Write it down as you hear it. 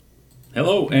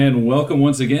Hello and welcome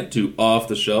once again to Off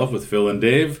the Shelf with Phil and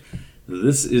Dave.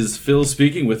 This is Phil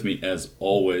speaking. With me, as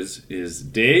always, is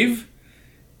Dave.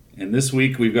 And this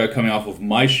week we've got coming off of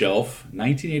my shelf,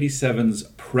 1987's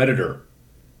Predator,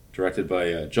 directed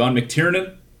by John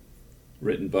McTiernan,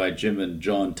 written by Jim and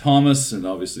John Thomas, and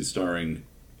obviously starring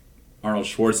Arnold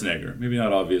Schwarzenegger. Maybe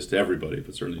not obvious to everybody,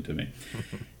 but certainly to me.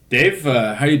 Dave,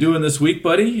 how you doing this week,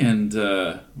 buddy? And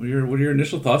what are your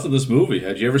initial thoughts on this movie?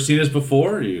 Had you ever seen this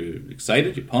before? Are you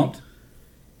excited? You pumped?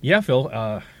 Yeah, Phil,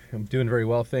 I'm doing very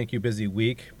well, thank you. Busy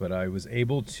week, but I was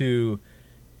able to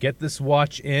get this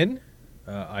watch in.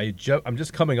 I'm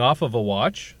just coming off of The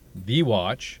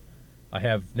Watch. I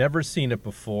have never seen it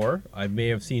before. I may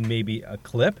have seen maybe a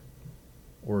clip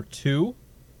or two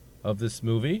of this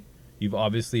movie. You've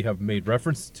obviously have made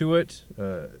reference to it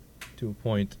to a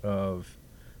point of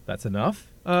that's enough.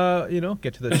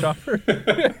 Get to the chopper.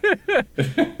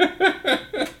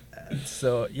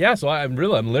 So I'm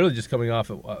literally just coming off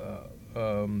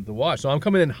of The Watch. So I'm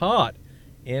coming in hot,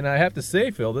 and I have to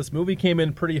say, Phil, this movie came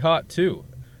in pretty hot too,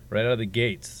 right out of the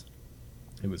gates.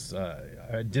 It was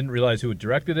I didn't realize who had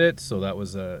directed it, so that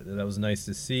was nice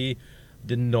to see.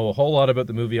 Didn't know a whole lot about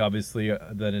the movie, obviously,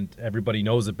 that everybody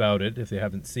knows about it if they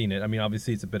haven't seen it. I mean,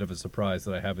 obviously, it's a bit of a surprise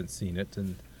that I haven't seen it,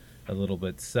 and a little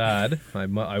bit sad. I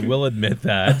will admit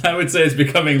that. I would say it's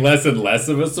becoming less and less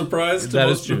of a surprise to that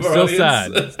most is true. of our Still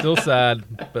audience. sad. Still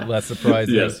sad, but less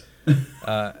surprising. Yes.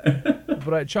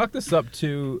 But I chalk this up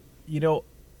to,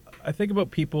 I think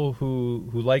about people who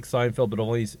like Seinfeld but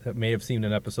only may have seen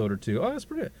an episode or two. Oh, that's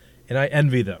pretty good. And I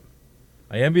envy them.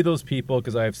 I envy those people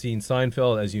because I have seen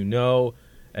Seinfeld, as you know,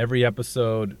 every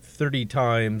episode 30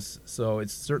 times. So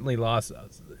it's certainly lost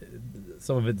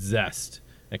some of its zest.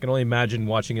 I can only imagine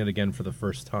watching it again for the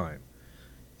first time.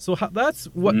 So that's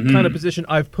what kind of position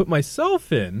I've put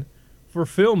myself in for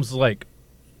films like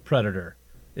Predator,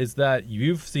 is that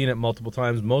you've seen it multiple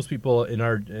times. Most people in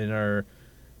our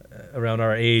around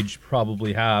our age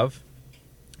probably have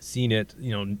seen it,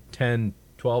 10,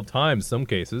 12 times, some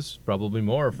cases, probably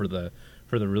more for the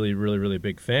really, really, really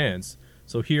big fans.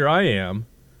 So here I am,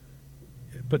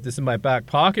 put this in my back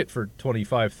pocket for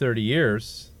 25, 30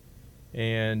 years,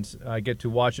 and I get to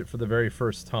watch it for the very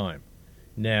first time.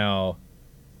 Now,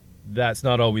 that's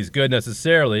not always good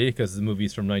necessarily because the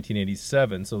movie's from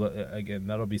 1987. So again,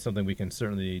 that'll be something we can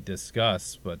certainly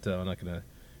discuss, but I'm not going to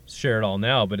share it all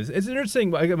now. But it's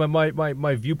interesting.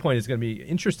 My viewpoint is going to be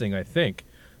interesting, I think,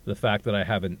 the fact that I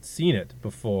haven't seen it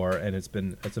before, and it's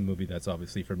a movie that's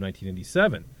obviously from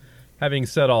 1987. Having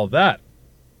said all that,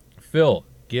 Phil,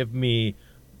 give me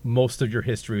most of your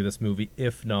history of this movie.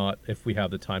 If not, if we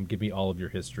have the time, give me all of your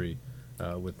history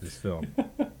with this film,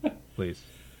 please.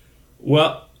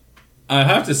 Well, I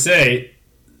have to say,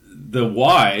 the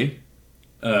why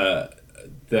that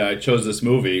I chose this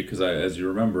movie, because as you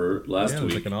remember last it was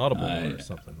week, like an Audible or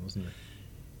something, wasn't it?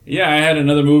 Yeah, I had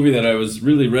another movie that I was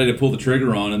really ready to pull the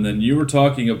trigger on, and then you were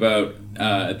talking about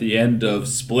at the end of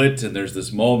Split, and there's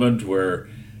this moment where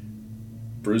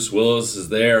Bruce Willis is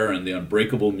there, and the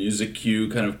Unbreakable music cue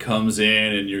kind of comes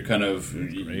in, and you're kind of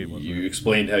you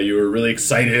explained how you were really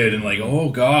excited and like,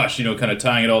 oh gosh, kind of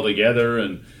tying it all together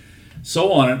and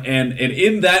so on. And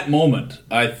in that moment,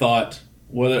 I thought,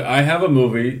 whether I have a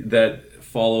movie that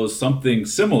follows something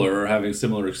similar or having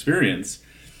similar experience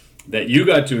that you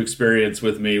got to experience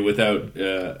with me without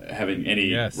having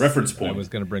any reference point. I was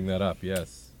going to bring that up.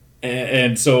 Yes,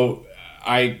 and so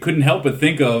I couldn't help but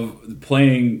think of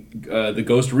playing the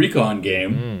Ghost Recon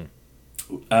game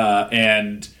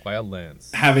and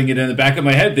Wildlands, having it in the back of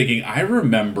my head, thinking, I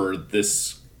remember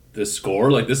this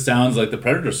score. Like, this sounds like the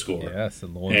Predator score. Yes,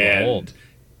 and lo and behold.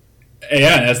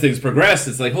 Yeah, and as things progress,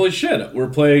 it's like, holy shit, we're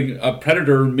playing a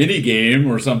Predator mini game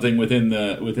or something within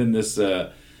this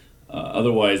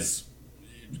otherwise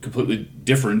completely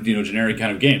different, generic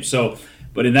kind of game. So.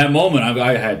 But in that moment,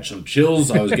 I had some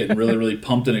chills. I was getting really, really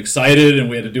pumped and excited, and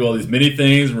we had to do all these mini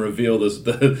things and reveal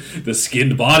the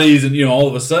skinned bodies, and all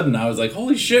of a sudden, I was like,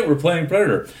 "Holy shit, we're playing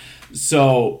Predator!"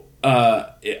 So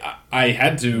I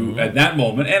had to at that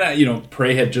moment, and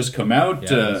Prey had just come out. Yeah,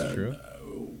 that's true.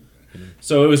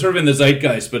 So it was sort of in the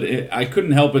zeitgeist, but I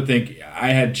couldn't help but think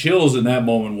I had chills in that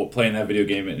moment playing that video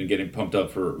game and getting pumped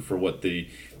up for what the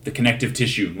connective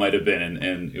tissue might have been,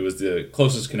 and it was the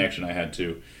closest connection I had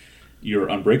to your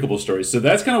Unbreakable story. So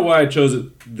that's kind of why I chose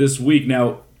it this week.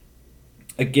 Now,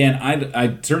 again,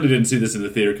 I certainly didn't see this in the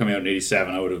theater coming out in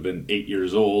 87. I would have been 8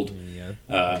 years old.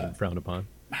 Yeah, frowned upon.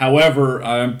 However,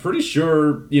 I'm pretty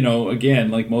sure, again,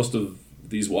 like most of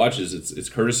these watches, it's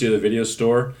courtesy of the video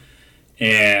store.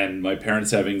 And my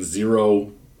parents having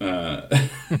zero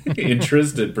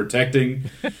interest in protecting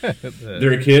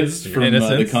their kids from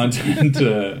the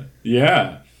content.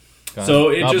 Yeah. So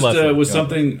it just was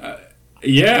something.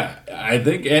 Yeah, I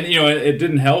think, and it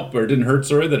didn't help or didn't hurt.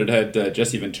 Sorry, that it had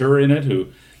Jesse Ventura in it, who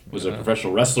was a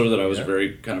professional wrestler that I was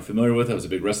very kind of familiar with. I was a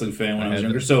big wrestling fan when I was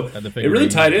younger, so it really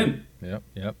tied in.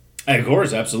 Yep. Of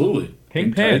course, absolutely.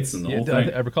 Pink pants and the whole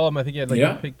thing. I recall him. I think he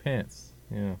had pink pants.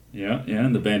 Yeah,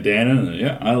 and the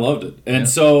bandana. I loved it. And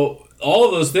so all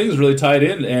of those things really tied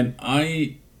in, and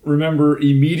I remember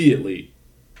immediately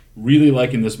really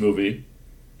liking this movie,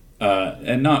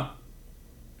 and not,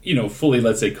 fully,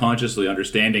 let's say, consciously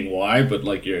understanding why, but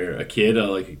like you're a kid,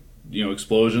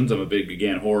 explosions. I'm a big,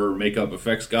 again, horror makeup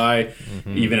effects guy,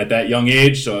 even at that young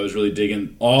age, so I was really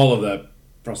digging all of that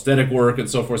prosthetic work and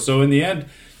so forth. So in the end,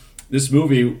 this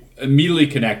movie immediately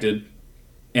connected,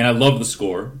 and I love the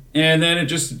score. And then it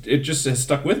just has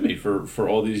stuck with me for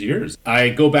all these years. I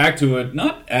go back to it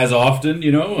not as often,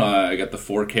 I got the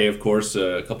 4K, of course,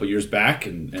 a couple years back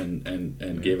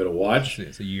and gave it a watch.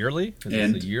 It's a yearly?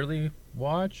 Is it a yearly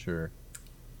watch? Or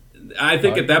I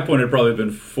think at that point it had probably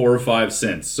been 4 or 5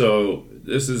 cents. So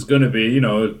this is going to be,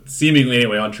 seemingly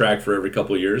anyway, on track for every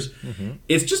couple of years.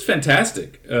 It's just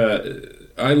fantastic.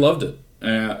 I loved it.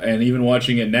 And even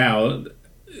watching it now,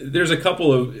 there's a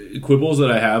couple of quibbles that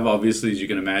I have, obviously, as you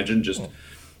can imagine, just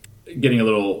getting a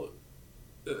little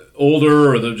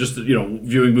older, or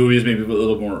viewing movies maybe a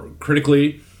little more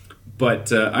critically.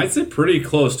 But I'd say pretty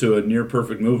close to a near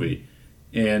perfect movie.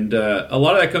 And a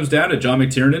lot of that comes down to John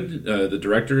McTiernan, the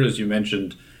director, as you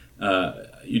mentioned.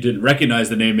 You didn't recognize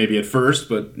the name maybe at first,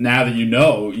 but now that you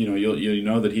know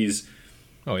that he's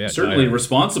certainly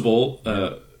responsible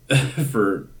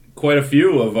for quite a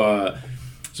few of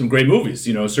some great movies.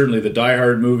 Certainly the Die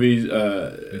Hard movies,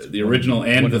 the original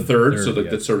and the third. So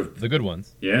that's sort of the good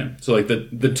ones. Yeah. So like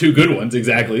the two good ones,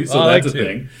 exactly. So that's a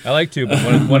thing. I like two, but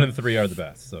one and three are the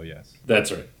best. So yes,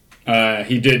 that's right.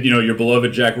 He did, your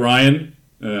beloved Jack Ryan,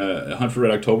 Hunt for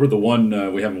Red October, the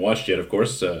one we haven't watched yet, of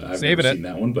course. I've never seen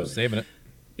that one, but saving it.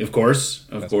 Of course.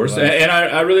 And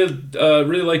I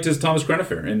really liked his Thomas Crown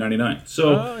Affair in '99.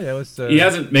 So he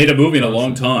hasn't made a movie in a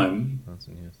long time.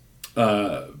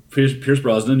 Pierce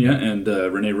Brosnan, and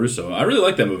Rene Russo. I really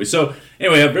like that movie. So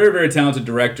anyway, a very, very talented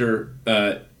director.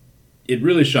 It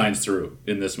really shines through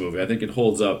in this movie. I think it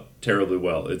holds up terribly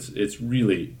well. It's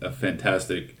really a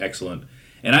fantastic, excellent.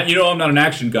 And I'm not an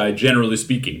action guy, generally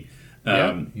speaking. But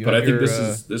I think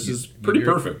this is pretty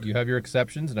perfect. You have your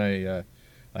exceptions, and I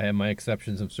have my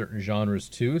exceptions of certain genres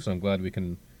too. So I'm glad we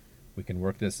can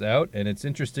work this out. And it's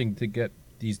interesting to get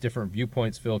these different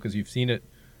viewpoints, Phil, because you've seen it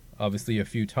obviously a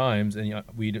few times, and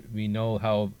we know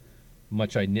how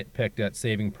much I nitpicked at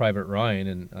Saving Private Ryan,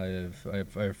 and I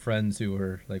have friends who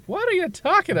are like, "What are you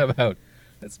talking about?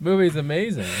 This movie's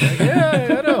amazing." Like,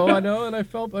 yeah, I know, and I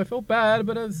felt bad,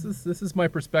 but this is my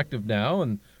perspective now,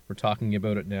 and we're talking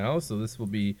about it now, so this will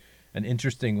be an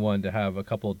interesting one to have a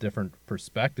couple of different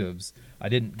perspectives. I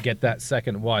didn't get that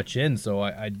second watch in, so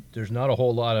I there's not a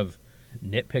whole lot of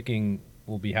nitpicking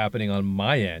will be happening on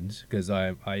my end, because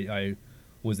I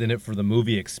was in it for the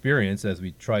movie experience, as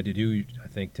we try to do. I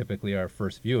think typically our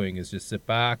first viewing is just sit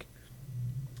back,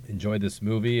 enjoy this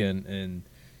movie, and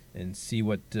see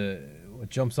what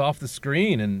jumps off the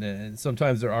screen. And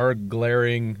sometimes there are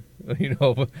glaring,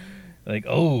 like,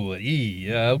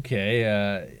 okay,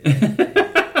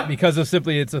 because of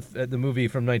simply it's the movie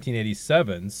from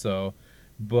 1987. So,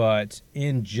 but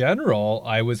in general,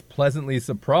 I was pleasantly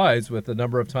surprised with the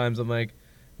number of times I'm like,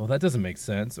 well, that doesn't make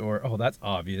sense, or oh, that's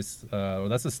obvious, or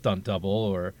that's a stunt double,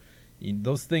 or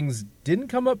those things didn't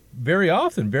come up very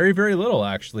often, very, very little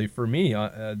actually for me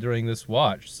during this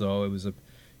watch. So it was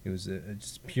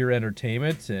just pure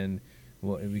entertainment, and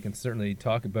we can certainly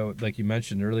talk about, like you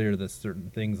mentioned earlier, the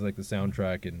certain things like the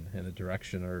soundtrack and the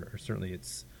direction are certainly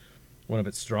it's one of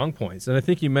its strong points. And I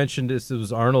think you mentioned it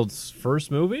was Arnold's first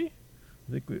movie.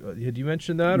 I think had you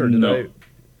mentioned that, or did I?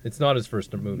 It's not his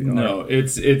first movie. No,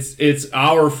 it's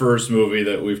our first movie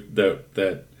that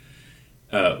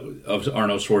of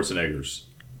Arnold Schwarzenegger's.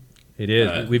 It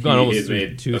is. We've gone almost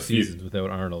two seasons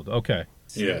without Arnold. Okay.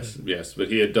 Yes, but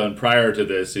he had done, prior to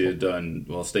this, he had done,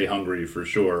 Stay Hungry for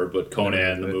sure, but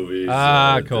Conan the movies,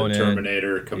 Conan,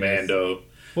 Terminator, Commando, yes.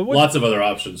 Lots of other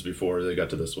options before they got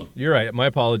to this one. You're right. My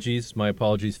apologies,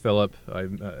 Philip. I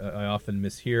often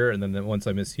mishear, and then once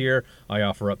I mishear, I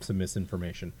offer up some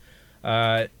misinformation.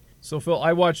 So Phil,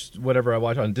 I watched whatever I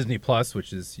watched on Disney Plus,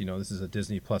 which is, this is a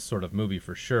Disney Plus sort of movie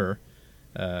for sure.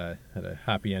 Had a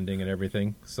happy ending and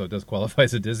everything, so it does qualify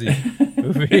as a Disney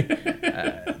movie.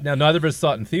 Now, neither of us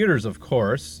saw it in theaters, of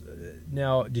course.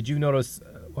 Now, did you notice,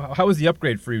 how was the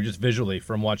upgrade for you just visually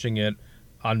from watching it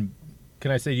on.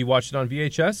 Can I say you watched it on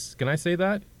VHS? Can I say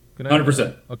that?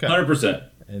 100%. Okay. 100%.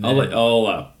 And I'll then-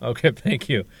 allow. Okay, thank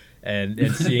you. And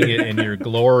seeing it in your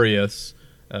glorious,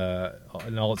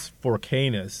 in all its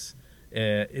 4K-ness,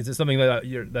 is it something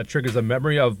that triggers a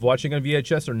memory of watching on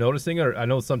VHS or noticing it? Or I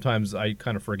know sometimes I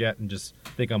kind of forget and just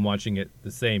think I'm watching it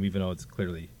the same, even though it's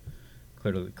clearly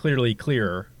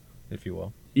clearer, if you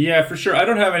will. Yeah, for sure. I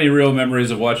don't have any real memories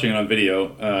of watching it on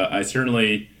video. I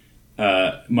certainly,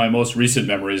 my most recent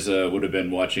memories would have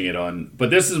been watching it on. But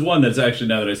this is one that's actually,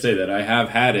 now that I say that, I have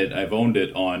had it. I've owned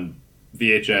it on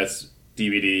VHS,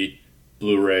 DVD,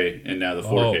 Blu-ray, and now the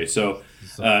 4K. So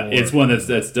it's one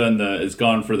that's done it's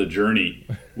gone for the journey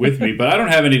with me. But I don't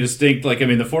have any distinct, like, I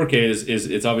mean, the 4K is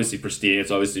it's obviously pristine,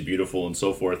 it's obviously beautiful and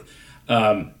so forth.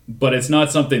 But it's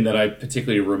not something that I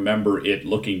particularly remember it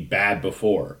looking bad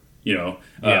before.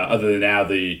 Other than now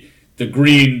the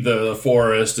green, the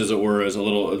forest, as it were, is a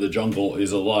little, the jungle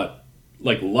is a lot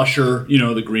like lusher.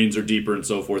 The greens are deeper and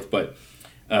so forth. But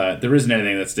there isn't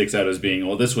anything that sticks out as being,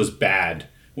 well, this was bad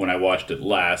when I watched it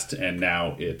last, and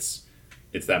now it's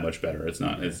that much better. It's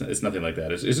not. It's nothing like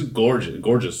that. It's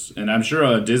gorgeous, and I'm sure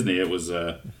on Disney it was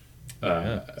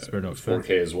 4K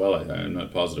as well. I'm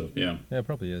not positive. Yeah, it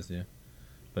probably is. Yeah,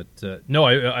 but no,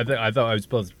 I thought I was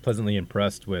pleasantly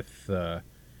impressed with the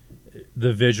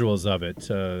visuals of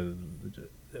it.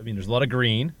 I mean, there's a lot of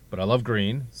green, but I love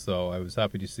green, so I was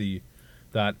happy to see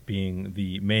that being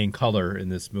the main color in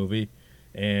this movie.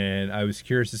 And I was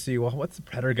curious to see, well, what's the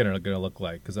Predator gonna look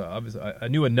like? Because obviously I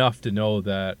knew enough to know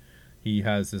that he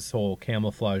has this whole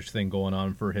camouflage thing going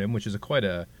on for him, which is quite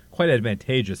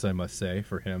advantageous, I must say,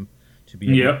 for him to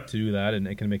be able to do that, and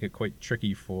it can make it quite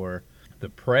tricky for the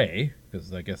prey,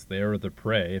 because I guess they are the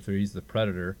prey. If he's the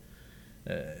predator,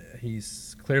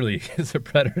 he's clearly is a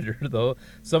predator. Though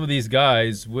some of these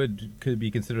guys could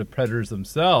be considered predators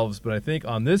themselves, but I think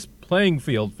on this playing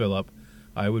field, Philip,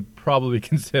 I would probably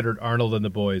consider Arnold and the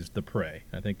boys the prey.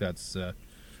 I think that's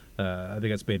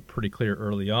made pretty clear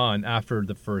early on after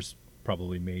the first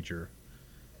probably major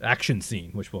action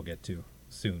scene, which we'll get to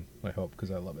soon, I hope,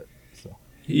 because I love it. So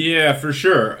yeah, for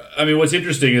sure. I mean, what's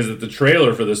interesting is that the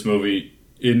trailer for this movie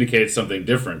indicates something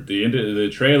different. The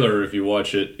trailer, if you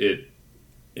watch it,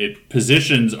 it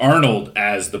positions Arnold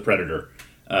as the predator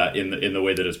in the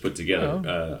way that it's put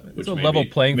together, which it's a level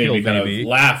playing made field, me kind maybe. of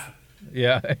laugh.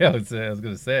 Yeah, I was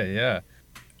going to say, yeah.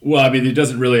 Well, I mean, it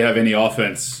doesn't really have any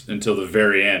offense until the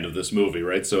very end of this movie,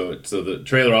 right? So the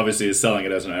trailer obviously is selling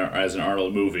it as an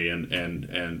Arnold movie,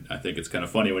 and I think it's kind of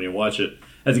funny when you watch it.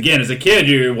 As a kid,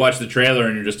 you watch the trailer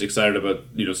and you're just excited about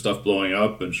stuff blowing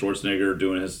up and Schwarzenegger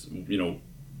doing his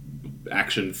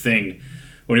action thing.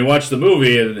 When you watch the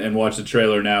movie and watch the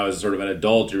trailer now as sort of an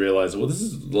adult, you realize, well, this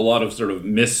is a lot of sort of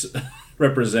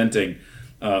misrepresenting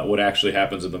what actually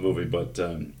happens in the movie, but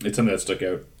it's something that stuck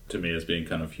out to me as being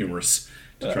kind of humorous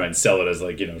to try and sell it as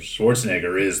like,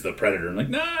 Schwarzenegger is the predator. I'm like,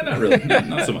 nah, not really,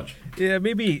 not so much. Yeah,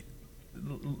 maybe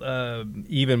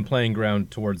even playing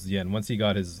ground towards the end. Once he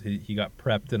got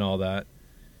prepped and all that,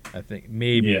 I think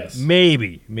maybe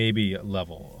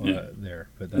level there.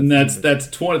 But that's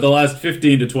the last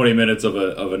 15 to 20 minutes of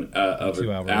an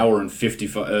hour and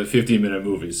 15-minute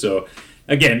movie. So.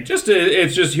 Again,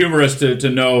 it's just humorous to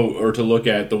know or to look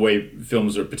at the way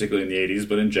films are, particularly in the 80s,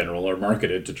 but in general, are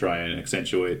marketed to try and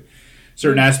accentuate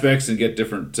certain aspects and get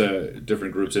different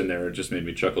groups in there. It just made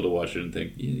me chuckle to watch it and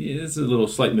think, it's a little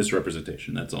slight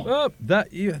misrepresentation, that's all.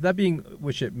 That being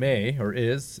which it may or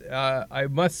is, I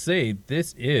must say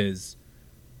this is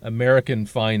American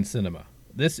fine cinema.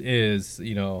 This is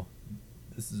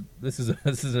this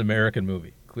is an American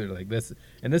movie, clearly, like this,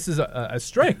 and this is a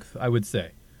strength, I would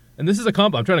say. And this is a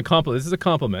compliment. I'm trying to compliment. This is a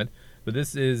compliment, but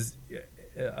this is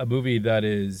a movie that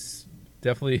is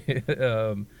definitely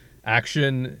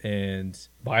action and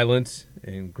violent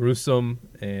and gruesome,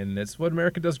 and it's what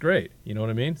America does great. You know what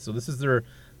I mean? So this is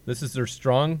their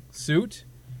strong suit,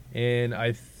 and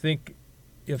I think,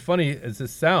 funny as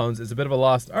this sounds, it's a bit of a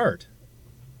lost art,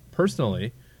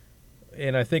 personally,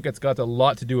 and I think it's got a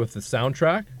lot to do with the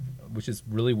soundtrack, which is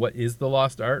really what is the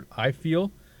lost art, I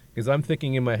feel. Because I'm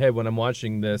thinking in my head when I'm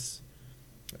watching this,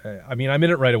 I mean, I'm in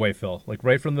it right away, Phil. Like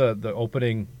right from the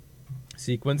opening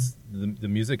sequence, the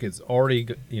music is already,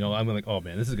 I'm like, oh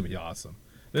man, this is gonna be awesome.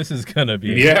 This is gonna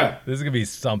be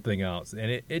something else.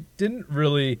 And it didn't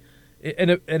really,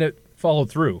 it followed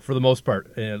through for the most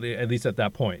part, at least at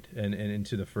that point, and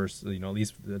into the first, at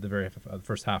least the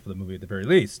first half of the movie at the very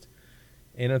least.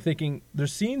 And I'm thinking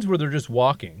there's scenes where they're just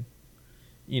walking,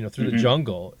 through the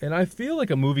jungle. And I feel like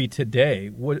a movie today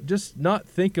would just not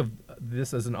think of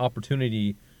this as an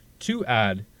opportunity to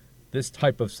add this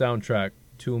type of soundtrack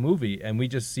to a movie, and we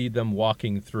just see them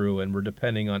walking through, and we're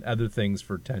depending on other things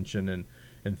for tension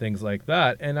and things like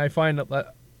that. And I find that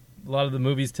a lot of the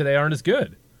movies today aren't as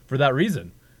good for that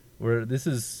reason, where this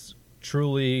is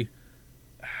truly,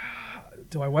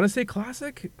 do I want to say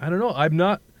classic? I don't know.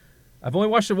 I've only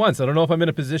watched it once. I don't know if I'm in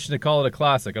a position to call it a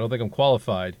classic. I don't think I'm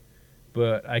qualified,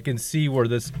 but I can see where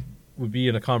this would be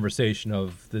in a conversation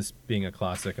of this being a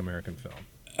classic American film.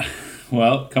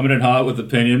 Well, coming in hot with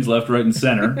opinions left, right, and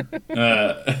center.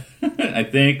 I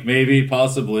think, maybe,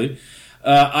 possibly.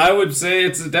 I would say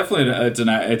it's definitely it's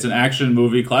an action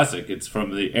movie classic. It's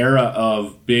from the era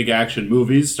of big action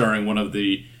movies, starring one of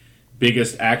the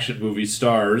biggest action movie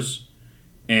stars,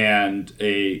 and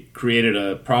created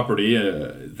a property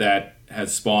that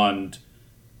has spawned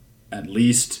at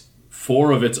least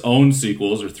 4 of its own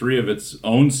sequels, or 3 of its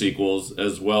own sequels,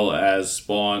 as well as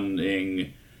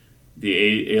spawning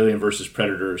the Alien vs.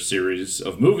 Predator series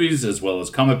of movies, as well as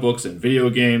comic books and video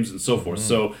games and so forth.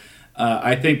 So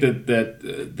I think that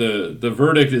the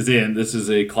verdict is in. This is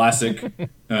a classic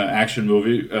action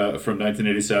movie from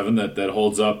 1987 that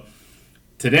holds up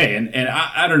today. And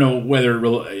I don't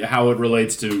know how it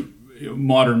relates to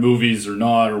modern movies or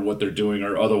not, or what they're doing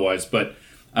or otherwise, but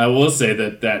I will say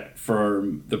that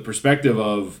from the perspective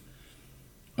of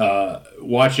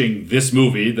watching this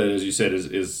movie that, as you said,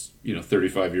 is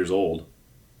 35 years old,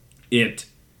 it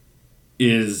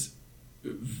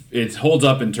holds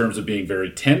up in terms of being very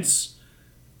tense.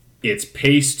 It's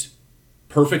paced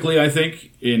perfectly, I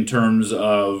think, in terms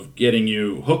of getting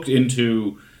you hooked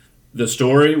into the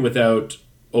story without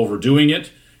overdoing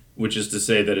it, which is to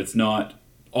say that it's not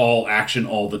all action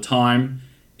all the time.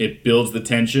 It builds the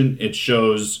tension. It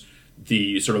shows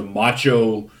the sort of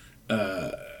macho,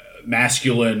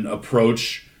 masculine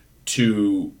approach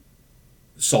to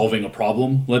solving a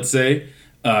problem, let's say,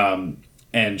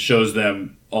 and shows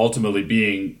them ultimately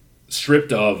being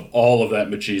stripped of all of that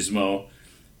machismo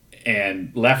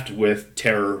and left with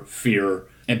terror, fear,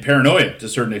 and paranoia to a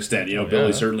certain extent.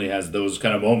 Billy certainly has those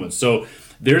kind of moments. So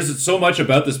there's so much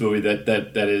about this movie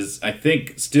that is, I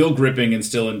think, still gripping and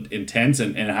still intense,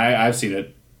 and I've seen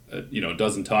it a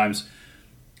dozen times,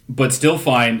 but still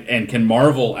find and can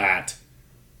marvel at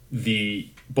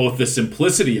both the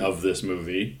simplicity of this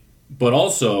movie, but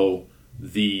also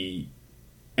the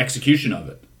execution of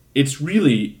it. It's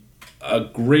really a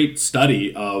great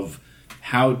study of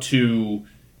how to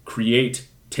create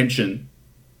tension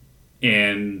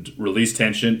and release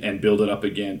tension and build it up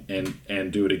again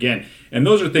and do it again. And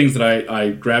those are things that I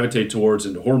gravitate towards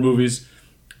in horror movies.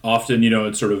 Often,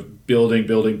 it's sort of building.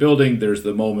 There's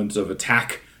the moments of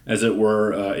attack, as it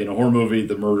were, in a horror movie,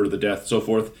 the murder, the death, so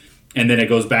forth. And then it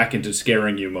goes back into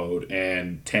scaring you mode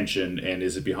and tension, and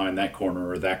is it behind that corner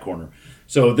or that corner?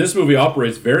 So this movie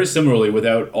operates very similarly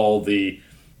without all the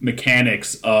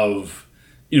mechanics of,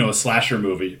 a slasher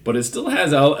movie, but it still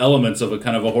has elements of a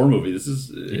kind of a horror movie. This is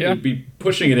it'd be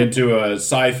pushing it into a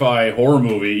sci-fi horror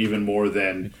movie even more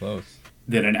than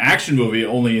an action movie,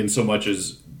 only in so much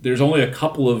as there's only a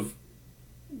couple of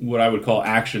what I would call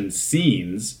action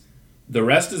scenes. The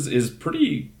rest is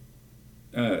pretty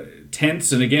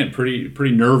tense, and again,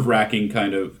 pretty nerve-wracking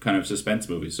kind of suspense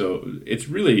movie. So it's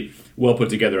really well put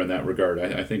together in that regard,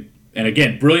 I think. And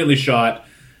again, brilliantly shot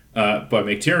by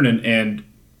McTiernan. And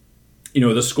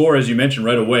the score, as you mentioned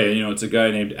right away, it's a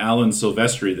guy named Alan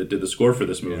Silvestri that did the score for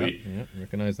this movie. Yeah,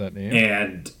 recognize that name.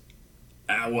 And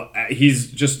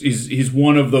he's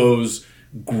one of those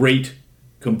great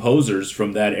composers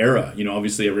from that era.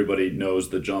 Obviously everybody knows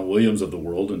the John Williams of the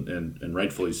world, and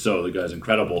rightfully so. The guy's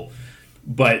incredible.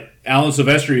 But Alan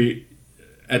Silvestri,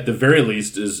 at the very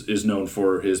least, is known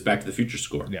for his Back to the Future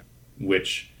score,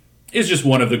 which is just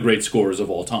one of the great scores of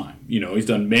all time. He's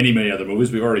done many, many other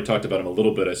movies. We've already talked about him a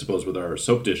little bit, I suppose, with our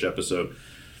Soap Dish episode,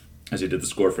 as he did the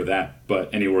score for that.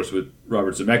 And he works with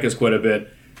Robert Zemeckis quite a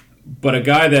bit. But a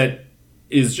guy that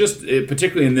is just,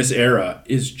 particularly in this era,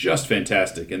 is just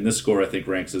fantastic. And this score, I think,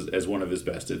 ranks as one of his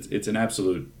best. It's an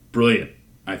absolute brilliant,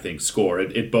 I think, score.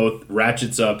 It both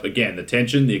ratchets up, again, the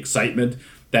tension, the excitement.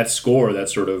 That score, that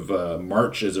sort of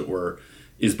march, as it were,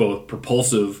 is both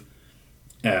propulsive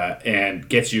and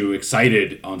gets you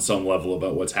excited on some level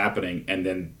about what's happening. And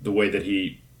then the way that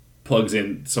he plugs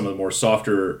in some of the more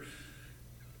softer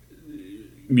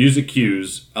music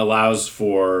cues allows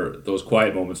for those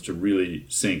quiet moments to really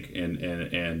sink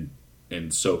and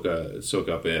soak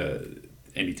up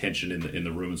any tension in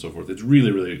the room and so forth. It's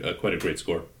really, really quite a great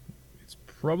score. It's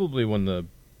probably one of the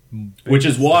which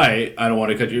is why I don't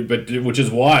want to cut you, but which is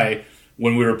why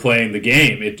when we were playing the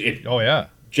game, it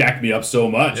jacked me up so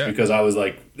much because I was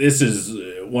like, this is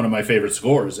one of my favorite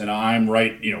scores, and I'm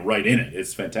right in it.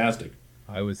 It's fantastic.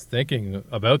 I was thinking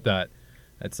about that.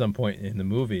 at some point in the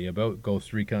movie about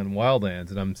Ghost Recon Wildlands,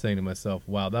 and I'm saying to myself,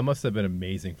 wow, that must have been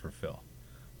amazing for Phil.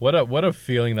 What a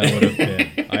feeling that would have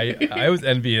been. I was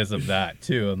envious of that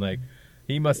too, and like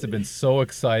he must have been so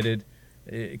excited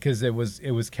because it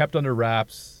was kept under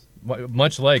wraps,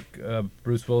 much like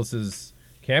Bruce Willis's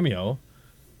cameo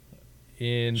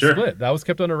in Split. That was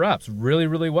kept under wraps really,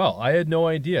 really well. I had no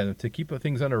idea. To keep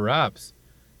things under wraps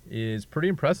is pretty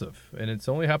impressive, and it's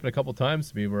only happened a couple times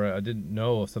to me where I didn't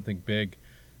know something big.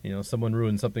 Someone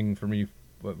ruined something for me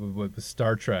with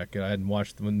Star Trek, and I hadn't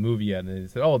watched the movie yet, and they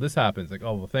said, "Oh, this happens." Like,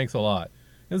 "Oh, well, thanks a lot."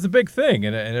 It was a big thing,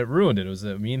 and it ruined it. It was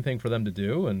a mean thing for them to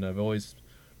do, and I've always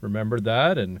remembered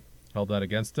that and held that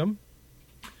against them.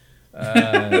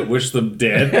 Wish them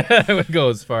dead. I would go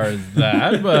as far as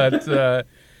that, but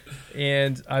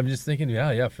and I'm just thinking,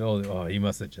 yeah, Phil. Oh, he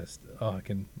must have just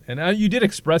and you did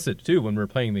express it too when we were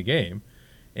playing the game.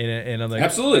 And I'm like,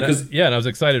 absolutely, because and I was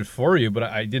excited for you, but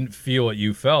I didn't feel what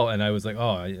you felt, and I was like,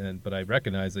 but I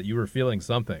recognized that you were feeling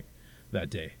something that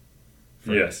day.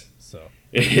 Yes, so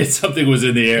something was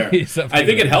in the air. I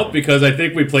think it helped because I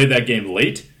think we played that game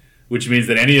late, which means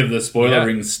that any of the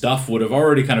spoilering stuff would have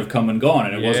already kind of come and gone,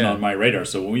 and it wasn't on my radar.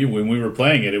 So when we were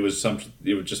playing it,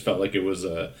 it just felt like it was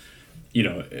a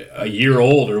year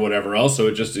old or whatever else. So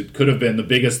it could have been the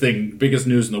biggest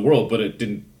news in the world, but it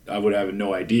didn't. I would have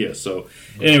no idea. So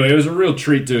anyway, it was a real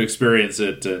treat to experience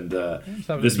it, and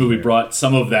this movie brought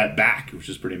some of that back, which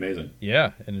is pretty amazing.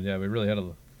 Yeah, and we really had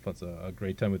a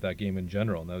great time with that game in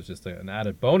general, and that was just an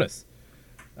added bonus.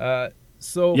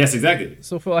 So yes, exactly.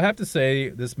 So Phil, I have to say,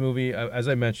 this movie, as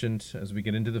I mentioned, as we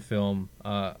get into the film,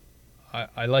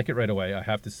 I like it right away. I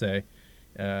have to say,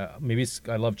 maybe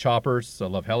I love choppers, I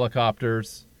love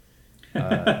helicopters. Big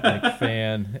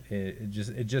fan. It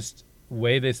just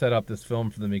way they set up this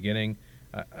film from the beginning.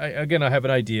 I have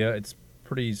an idea. It's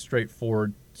pretty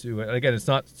straightforward. Again, it's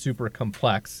not super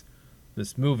complex,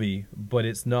 this movie, but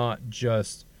it's not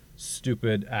just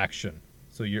stupid action.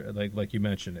 So you're like you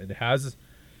mentioned, it has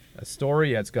a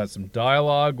story. It's got some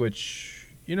dialogue, which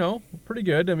pretty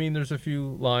good. I mean, there's a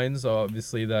few lines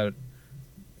obviously that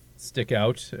stick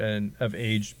out and have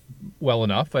aged well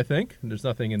enough. I think there's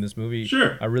nothing in this movie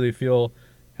I really feel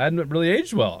hadn't really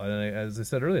aged well, and as I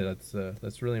said earlier,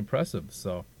 that's really impressive.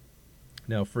 So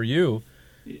now for you,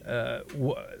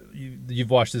 you've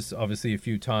watched this obviously a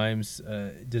few times.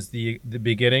 Does the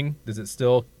beginning, does it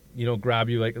still grab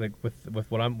you like with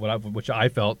which I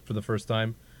felt for the first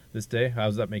time this day? How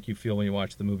does that make you feel when you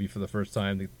watch the movie for the first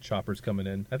time? The choppers coming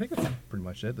in. I think that's pretty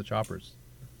much it. The choppers.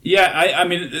 Yeah, I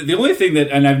mean, the only thing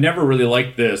and I've never really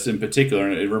liked this in particular,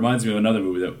 and it reminds me of another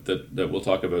movie that we'll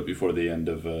talk about before the end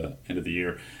of the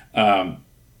year.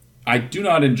 I do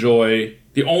not enjoy,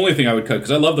 the only thing I would cut, because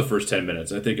I love the first 10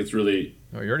 minutes. I think it's really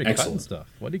you're already excellent. Cutting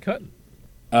stuff. What are you cutting?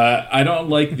 I don't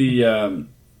like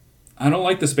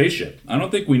the spaceship. I don't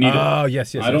think we need it. Oh,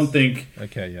 yes. I don't think.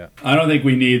 Okay, yeah. I don't think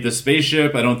we need the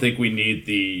spaceship. I don't think we need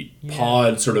the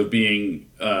pod sort of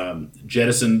being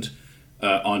jettisoned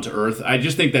onto Earth. I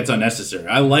just think that's unnecessary.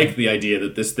 I like the idea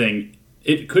that this thing,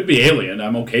 it could be alien.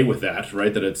 I'm okay with that,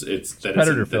 right? That it's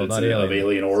Predator film, not alien. Of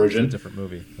alien origin. It's a different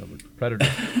movie.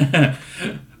 Predator.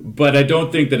 But I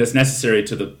don't think that it's necessary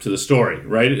to the story,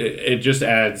 right? It just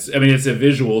adds. I mean, it's a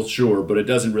visual, sure, but it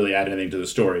doesn't really add anything to the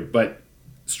story. But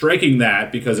striking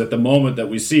that, because at the moment that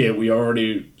we see it, we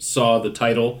already saw the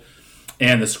title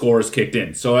and the scores kicked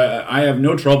in. So I have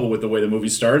no trouble with the way the movie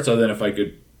starts, other than if I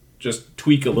could just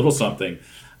tweak a little something,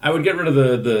 I would get rid of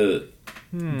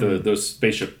the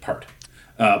spaceship part.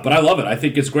 But I love it. I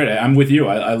think it's great. I'm with you.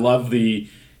 I love the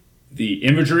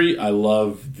imagery. I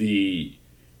love the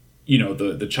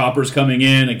choppers coming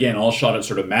in, again, all shot at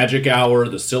sort of magic hour,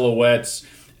 the silhouettes.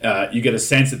 You get a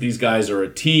sense that these guys are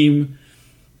a team.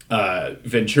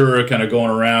 Ventura kind of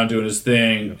going around doing his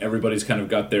thing. Everybody's kind of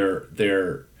got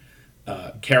their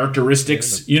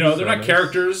characteristics. They're not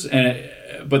characters,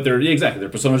 but they're their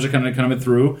personas are kind of coming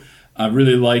through. I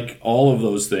really like all of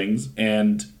those things,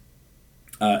 and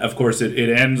of course it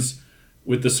ends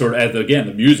with the sort of, again,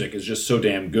 the music is just so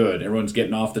damn good. Everyone's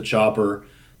getting off the chopper.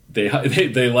 They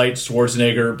light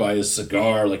Schwarzenegger by his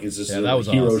cigar, like it's just a hero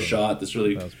awesome shot. That was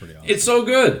pretty awesome. It's so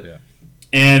good. Yeah.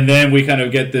 And then we kind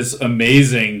of get this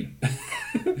amazing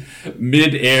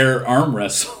mid-air arm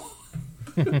wrestle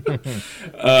of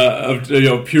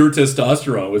pure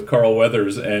testosterone with Carl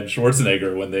Weathers and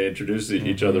Schwarzenegger when they introduce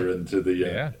each other into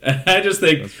the. I just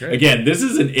think, again, this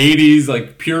is an '80s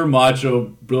like pure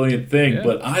macho, brilliant thing,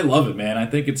 but I love it, man. I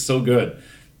think it's so good,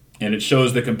 and it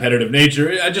shows the competitive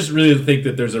nature. I just really think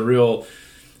that there's a real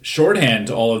shorthand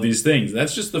to all of these things.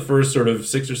 That's just the first sort of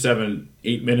 6 or 7,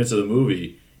 8 minutes of the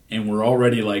movie. And we're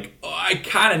already like, I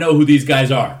kind of know who these guys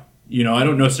are. You know, I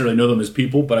don't necessarily know them as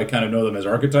people, but I kind of know them as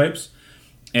archetypes.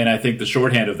 And I think the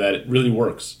shorthand of that really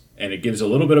works. And it gives a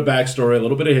little bit of backstory, a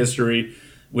little bit of history,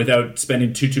 without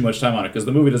spending too much time on it, because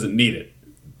the movie doesn't need it.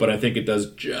 But I think it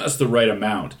does just the right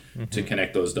amount to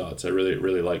connect those dots. I really,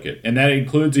 really like it. And that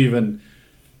includes even,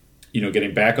 you know,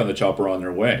 getting back on the chopper on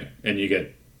their way. And you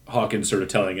get Hawkins sort of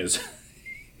telling his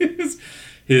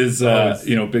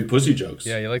you know, big pussy jokes.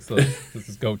 Yeah, he likes those. This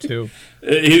is go-to.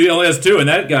 He only has two, and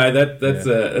that guy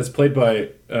that's played by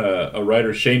a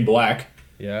writer, Shane Black.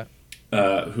 Yeah.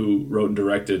 Who wrote and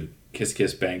directed Kiss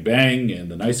Kiss Bang Bang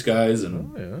and The Nice Guys,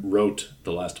 and wrote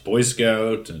The Last Boy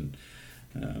Scout and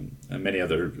many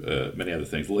other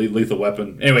things. Lethal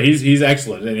Weapon. Anyway, he's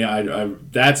excellent, and I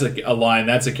that's a line.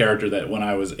 That's a character that when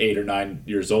I was 8 or 9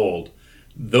 years old.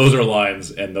 Those are lines,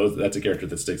 and that's a character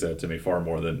that sticks out to me far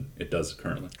more than it does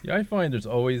currently. Yeah, I find there's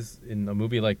always, in a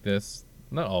movie like this,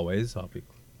 not always,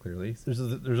 clearly,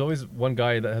 there's always one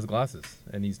guy that has glasses,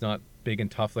 and he's not big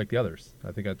and tough like the others.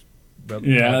 I think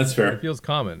that's fair. It feels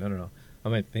common. I don't know. I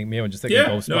might think maybe I'm just thinking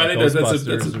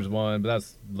Ghostbusters. There's one, but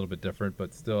that's a little bit different.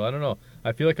 But still, I don't know.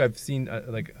 I feel like I've seen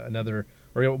like another,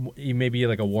 or maybe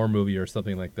like a war movie or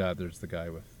something like that. There's the guy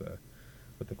with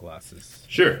the glasses.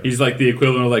 Sure, he's like the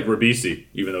equivalent of like Ribisi,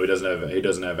 even though he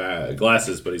doesn't have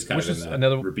glasses, but he's kind of in that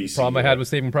another Ribisi problem I had with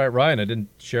Saving Private Ryan. I didn't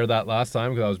share that last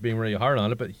time because I was being really hard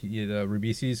on it. But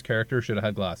Ribisi's character should have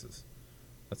had glasses.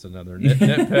 That's another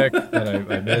nitpick that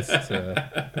I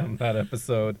missed from that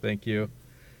episode. Thank you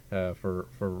for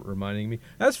reminding me.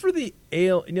 As for the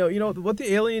alien, you know what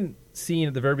the alien scene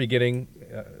at the very beginning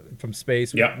from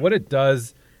space. Yeah. What it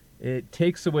does, it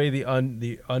takes away the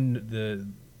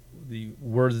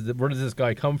where does this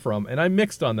guy come from? And I'm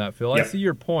mixed on that, Phil. Yeah. I see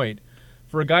your point.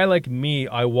 For a guy like me,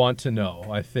 I want to know.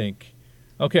 I think,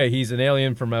 okay, he's an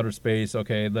alien from outer space.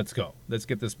 Okay, let's go. Let's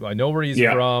get this. I know where he's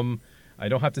from. I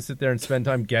don't have to sit there and spend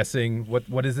time guessing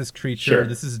what is this creature. Sure.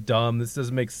 This is dumb. This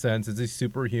doesn't make sense. Is he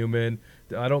superhuman?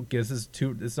 I don't guess.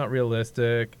 It's not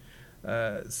realistic.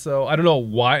 So I don't know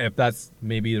why. If that's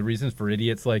maybe the reasons for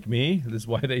idiots like me, this is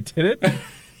why they did it.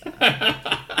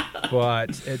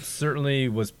 But it certainly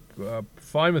was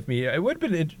fine with me. It would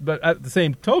have been, but at the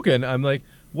same token, I'm like,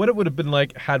 what it would have been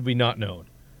like had we not known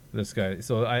this guy.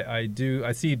 So I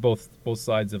see both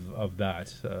sides of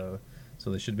that. So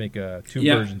they should make two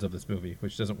versions of this movie,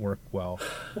 which doesn't work well.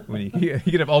 When you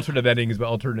can have alternate endings, but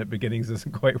alternate beginnings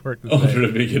doesn't quite work the same.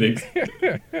 Alternate beginnings.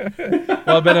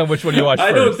 Well, depending on which one you watch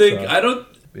first.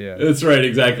 Yeah, that's right,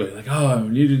 exactly. Like, oh,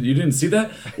 you didn't see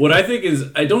that? What I think is,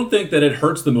 I don't think that it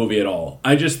hurts the movie at all.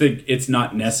 I just think it's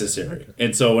not necessary.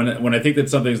 And so when I think that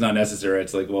something's not necessary,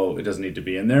 it's like, well, it doesn't need to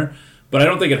be in there. But I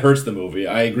don't think it hurts the movie.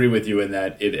 I agree with you in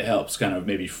that it helps kind of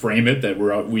maybe frame it, that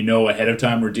we know ahead of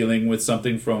time we're dealing with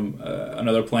something from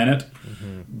another planet.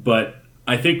 Mm-hmm. But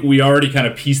I think we already kind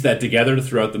of pieced that together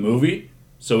throughout the movie,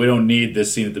 so we don't need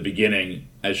this scene at the beginning,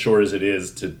 as short as it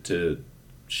is, to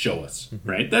show us,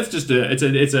 right? That's just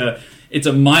it's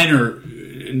a minor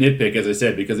nitpick, as I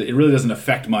said, because it really doesn't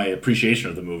affect my appreciation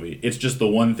of the movie. It's just the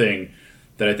one thing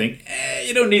that I think,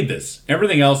 you don't need this.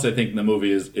 Everything else I think in the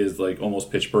movie is like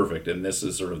almost pitch perfect, and this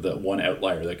is sort of the one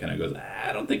outlier that kind of goes,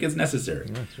 I don't think it's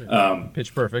necessary. Right.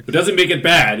 Pitch perfect. It doesn't make it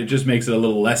bad, it just makes it a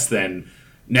little less than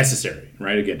necessary,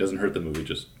 right? Again, it doesn't hurt the movie,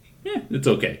 just, it's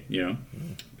okay, you know?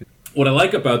 What I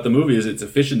like about the movie is its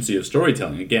efficiency of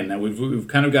storytelling. Again, now we've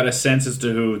kind of got a sense as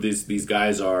to who these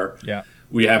guys are. Yeah.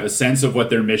 We have a sense of what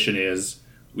their mission is.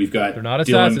 We've got they're not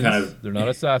assassins. They're not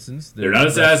assassins. They're not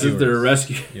assassins. They're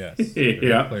rescuers. Yes.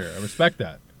 Yeah. Clear. I respect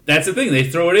that. That's the thing. They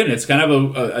throw it in. It's kind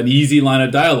of an easy line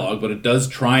of dialogue, but it does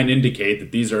try and indicate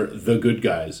that these are the good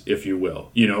guys, if you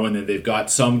will. You know, and then they've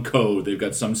got some code. They've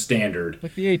got some standard.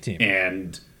 Like the A-Team.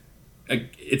 And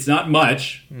it's not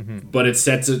much, but it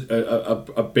sets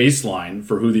a baseline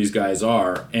for who these guys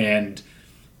are. And,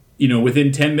 you know,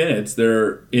 within 10 minutes,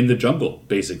 they're in the jungle,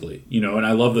 basically. You know, and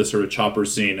I love the sort of chopper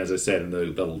scene, as I said, and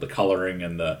the coloring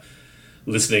and the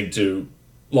listening to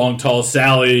Long Tall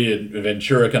Sally and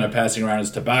Ventura kind of passing around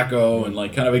his tobacco. And,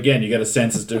 like, kind of, again, you get a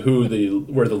sense as to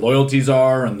where the loyalties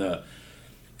are and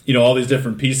all these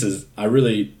different pieces. I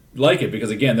really like it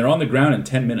because, again, they're on the ground in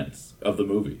 10 minutes of the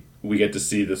movie. We get to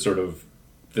see the sort of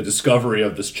the discovery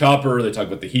of this chopper. They talk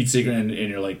about the heat seeker, and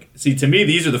you're like, see, to me,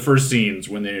 these are the first scenes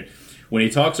when he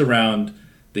talks around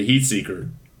the heat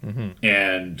seeker,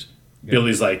 and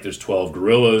Billy's like, "There's 12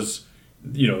 gorillas,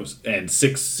 and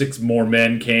six more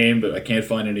men came, but I can't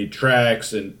find any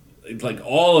tracks," and it's like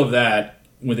all of that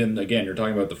within. Again, you're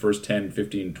talking about the first 10,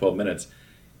 15, 12 minutes.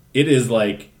 It is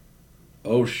like,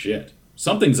 oh shit,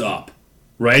 something's up,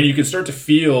 right? You can start to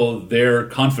feel their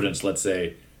confidence, let's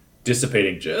say,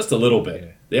 dissipating just a little bit. Yeah.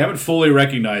 They haven't fully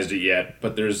recognized it yet,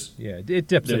 but it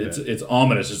dips a bit. It's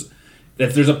ominous.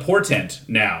 There's a portent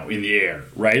now in the air,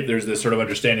 right? There's this sort of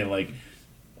understanding like,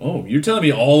 oh, you're telling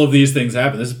me all of these things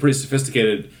happen. This is pretty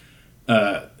sophisticated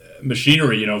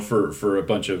machinery, for a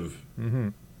bunch of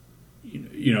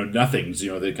nothings.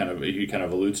 That he kind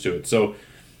of alludes to it. So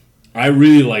I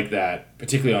really like that,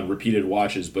 particularly on repeated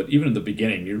watches. But even in the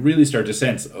beginning, you really start to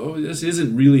sense, oh, this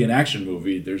isn't really an action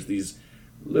movie. There's these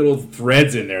little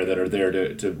threads in there that are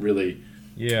there to really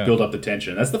build up the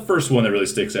tension. That's the first one that really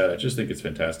sticks out. I just think it's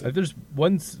fantastic. There's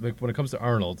one, like when it comes to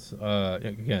Arnold,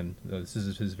 again, this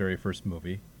is his very first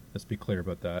movie. Let's be clear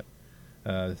about that.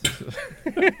 Don't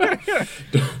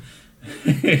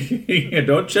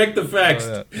check the facts.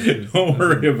 Don't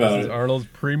worry about it. Arnold's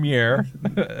premiere.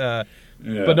 But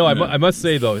no, I must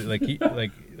say though,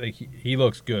 he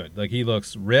looks good. Like he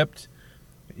looks ripped.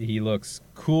 He looks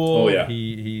cool. Oh yeah.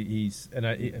 He's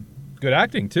good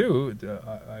acting too.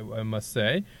 I must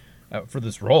say, for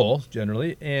this role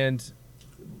generally. And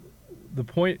the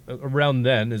point around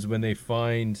then is when they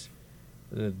find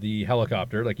the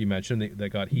helicopter, like you mentioned, that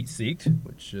got heat-seeked,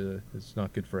 which is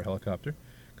not good for a helicopter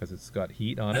because it's got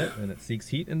heat on it and it seeks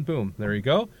heat, and boom, there you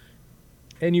go.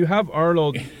 And you have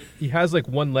Arnold. He has like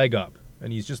one leg up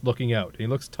and he's just looking out. He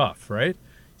looks tough, right?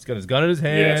 He's got his gun in his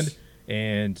hand,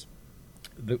 and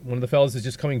one of the fellas is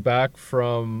just coming back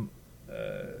from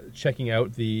checking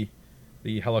out the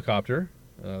helicopter.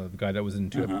 The guy that was in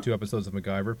two episodes of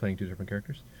MacGyver, playing two different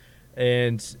characters.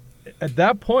 And at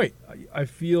that point, I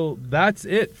feel that's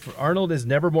it. Arnold is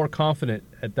never more confident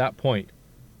at that point.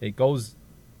 It goes,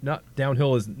 not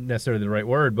downhill is necessarily the right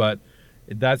word, but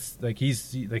that's like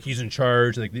he's in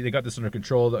charge. Like they got this under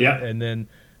control. Yeah. And then,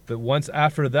 but once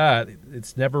after that,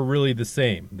 it's never really the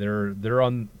same. They're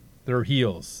on their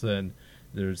heels, and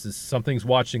there's something's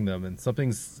watching them, and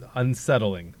something's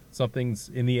unsettling. Something's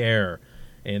in the air.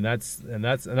 And that's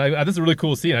that's a really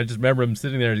cool scene. I just remember him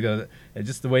sitting there, and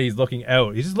just the way he's looking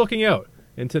out. He's just looking out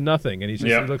into nothing, and he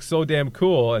looks so damn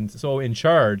cool and so in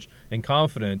charge and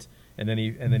confident. And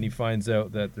then he finds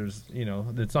out that there's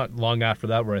it's not long after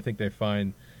that where I think they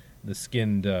find the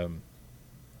skinned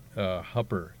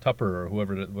Tupper or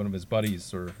whoever, one of his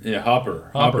buddies, or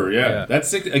Hopper. Yeah.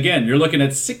 That's again. You're looking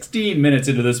at 16 minutes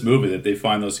into this movie that they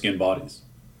find those skinned bodies.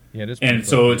 Yeah, and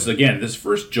so it's again this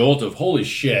first jolt of holy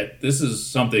shit. This is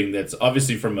something that's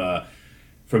obviously from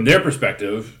their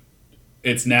perspective,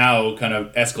 it's now kind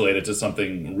of escalated to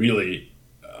something really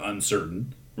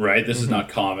uncertain, right? This is not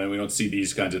common. We don't see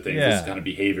these kinds of things. Yeah. This kind of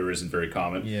behavior isn't very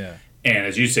common. Yeah. And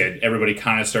as you said, everybody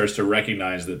kind of starts to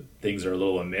recognize that things are a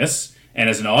little amiss. And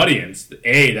as an audience,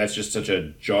 that's just such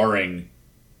a jarring,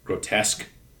 grotesque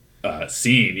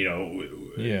scene.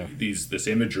 This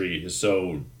imagery is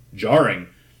so jarring.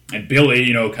 And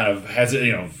Billy, kind of has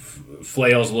it,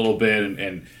 flails a little bit,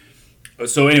 and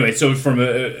so anyway,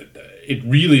 it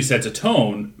really sets a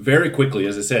tone very quickly.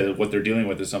 As I said, what they're dealing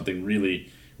with is something really,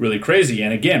 really crazy.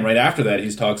 And again, right after that, he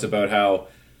talks about how,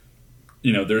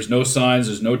 there's no signs,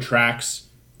 there's no tracks,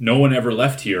 no one ever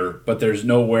left here, but there's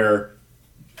nowhere,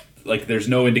 like there's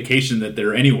no indication that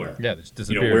they're anywhere. Yeah, they just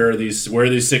disappeared. Where are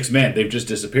these six men? They've just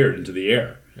disappeared into the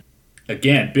air.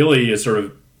 Again, Billy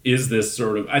is this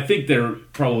sort of, I think they're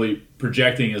probably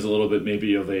projecting as a little bit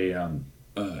maybe of a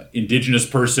indigenous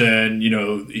person,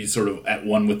 he's sort of at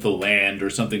one with the land or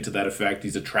something to that effect.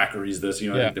 He's a tracker, he's this,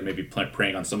 I think they're maybe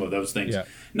preying on some of those things. Yeah.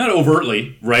 Not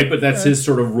overtly, right? But that's his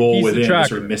sort of role within the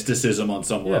sort of mysticism on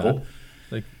some level.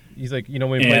 Like he's like, when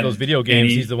we play those video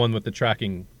games, he's the one with the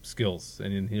tracking skills.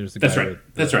 And here's the guy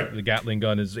That's right. The Gatling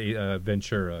gun is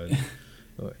Ventura.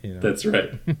 That's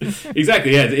right.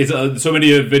 Exactly. Yeah. It's so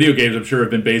many video games I'm sure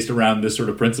have been based around this sort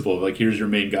of principle of like, here's your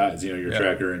main guys, your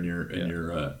tracker and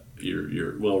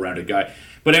your well-rounded guy.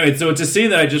 But anyway, so it's a scene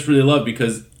that I just really love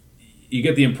because you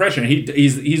get the impression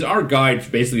he's our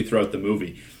guide basically throughout the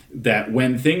movie, that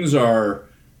when things are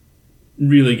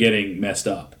really getting messed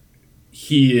up,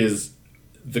 he is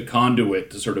the conduit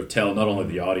to sort of tell not only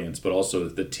the audience but also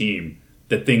the team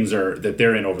that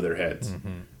they're in over their heads.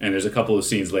 And there's a couple of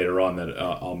scenes later on that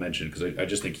I'll mention because I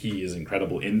just think he is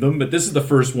incredible in them. But this is the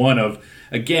first one of,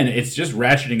 again, it's just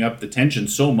ratcheting up the tension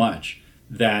so much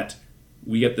that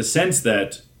we get the sense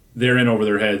that they're in over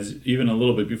their heads even a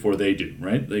little bit before they do,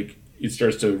 right? Like it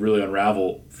starts to really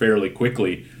unravel fairly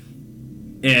quickly.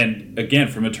 And again,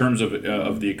 from in terms of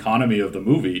the economy of the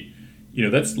movie,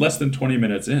 that's less than 20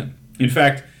 minutes in. In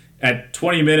fact, at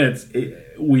 20 minutes,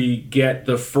 we get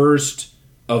the first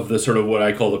of the sort of what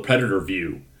I call the predator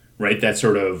view, right? That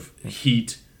sort of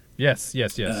heat. Yes.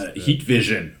 Heat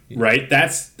vision, right?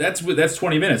 That's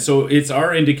 20 minutes. So it's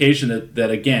our indication that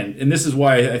again, and this is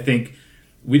why I think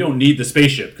we don't need the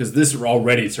spaceship, because this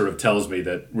already sort of tells me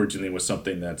that we're dealing with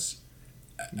something that's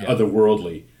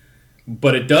otherworldly.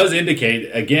 But it does indicate,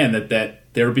 again,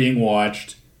 that they're being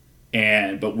watched,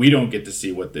 but we don't get to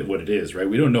see what it is, right?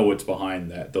 We don't know what's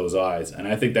behind those eyes. And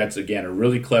I think that's, again, a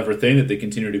really clever thing that they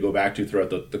continue to go back to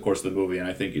throughout the course of the movie. And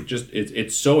I think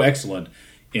it's so excellent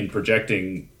in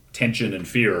projecting tension and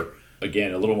fear.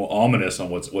 Again, a little more ominous on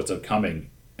what's upcoming.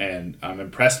 And I'm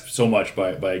impressed so much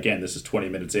by again, this is 20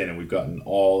 minutes in, and we've gotten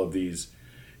all of these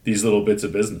little bits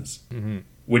of business. Mm-hmm.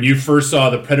 When you first saw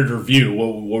the Predator View,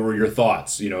 what were your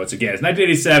thoughts? It's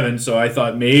 1987, so I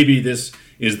thought maybe this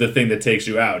is the thing that takes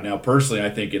you out. Now, personally,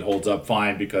 I think it holds up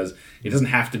fine because it doesn't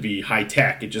have to be high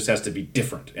tech; it just has to be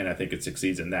different, and I think it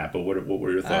succeeds in that. But what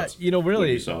were your thoughts?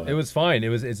 Really, it was fine.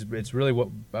 It's really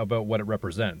about what it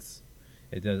represents.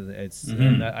 It does. It's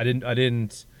mm-hmm. I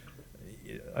didn't.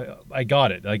 I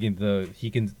got it.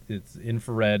 It's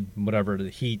infrared, whatever, the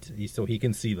heat, so he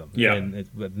can see them. Yeah. And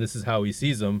this is how he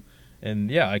sees them.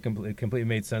 And yeah, it completely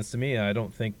made sense to me. I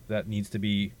don't think that needs to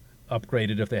be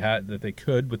upgraded if they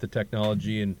could with the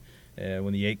technology, and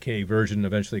when the 8K version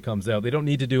eventually comes out. They don't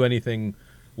need to do anything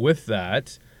with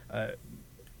that.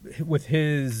 With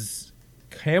his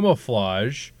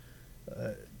camouflage,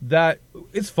 that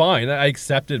it's fine. I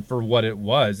accepted for what it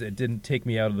was. It didn't take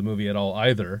me out of the movie at all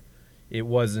either. It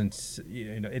wasn't,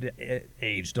 it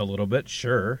aged a little bit,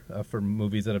 sure, for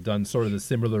movies that have done sort of the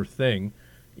similar thing,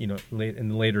 late in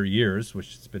the later years,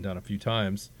 which has been done a few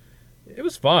times. It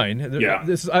was fine. Yeah.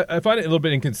 I find it a little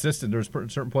bit inconsistent. There's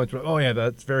certain points where, oh yeah,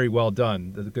 that's very well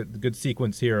done. The good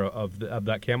sequence here of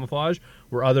that camouflage.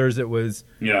 Where others, he was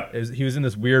in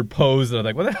this weird pose, and I'm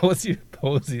like, what the hell is he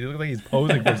posing? He looked like he's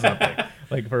posing for something,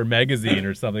 like for a magazine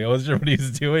or something. I wasn't sure what he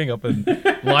was doing up in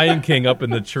Lion King up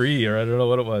in the tree, or I don't know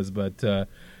what it was, but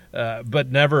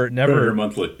never. Predator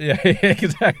Monthly. Yeah,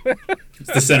 exactly.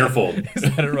 It's the centerfold.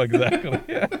 Exactly.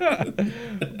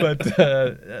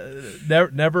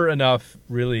 But never enough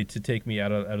really to take me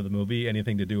out of the movie.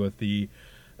 Anything to do with the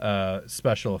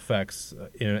special effects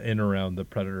in and around the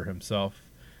Predator himself.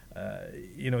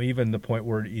 Even the point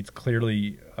where it's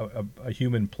clearly a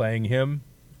human playing him.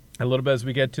 A little bit as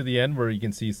we get to the end, where you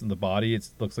can see some of the body. It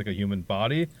looks like a human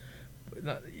body.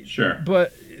 Sure,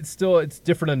 but it's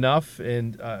different enough,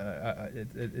 and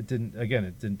it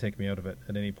didn't take me out of it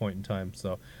at any point in time.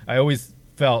 So I always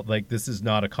felt like this is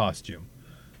not a costume.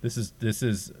 This is This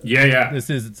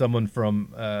is someone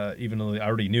from even though I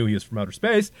already knew he was from outer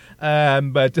space,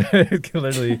 but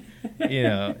clearly,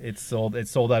 it sold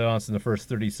out on us in the first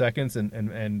 30 seconds,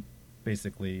 and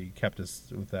basically kept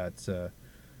us with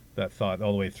that thought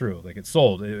all the way through. Like it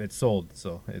sold,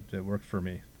 so it worked for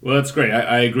me. Well, that's great.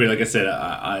 I agree. Like I said,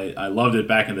 I loved it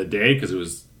back in the day because it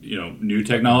was new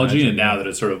technology, and now that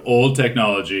it's sort of old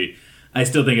technology, I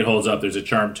still think it holds up. There's a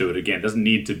charm to it. Again, it doesn't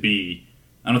need to be.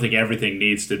 I don't think everything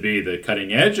needs to be the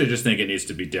cutting edge. I just think it needs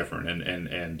to be different.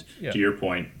 And to your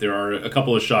point, there are a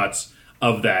couple of shots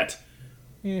of that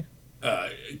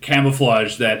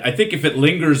camouflage that I think if it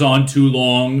lingers on too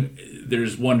long,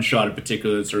 there's one shot in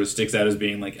particular that sort of sticks out as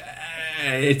being like,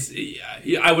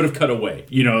 I would have cut away,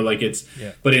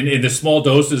 but in the small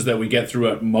doses that we get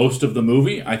throughout most of the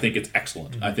movie, I think it's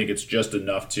excellent. Mm-hmm. I think it's just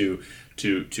enough to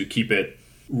keep it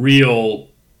real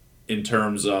in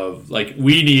terms of, like,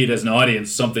 we need as an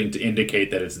audience something to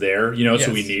indicate that it's there, yes.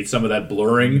 So we need some of that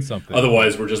blurring.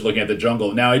 Otherwise, we're just looking at the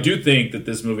jungle. Now, I do think that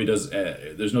this movie does,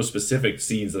 there's no specific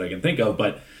scenes that I can think of,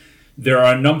 but there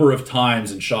are a number of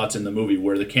times and shots in the movie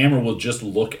where the camera will just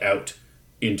look out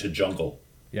into jungle.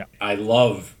 Yeah, I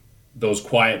love those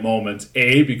quiet moments.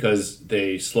 Because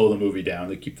they slow the movie down,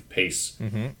 they keep the pace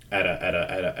at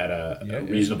a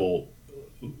reasonable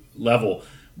level,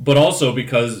 but also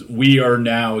because we are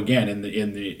now again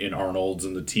in Arnold's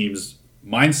and the team's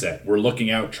mindset. We're looking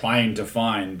out, trying to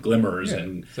find glimmers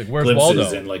and it's like, where's glimpses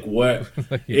Waldo? And like what.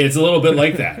 It's a little bit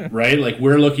like that, right? Like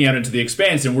we're looking out into the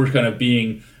expanse and we're kind of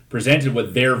being presented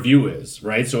what their view is,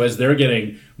 right? So as they're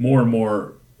getting more and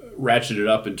more ratcheted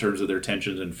up in terms of their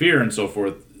tensions and fear and so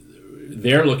forth,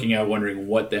 they're looking out wondering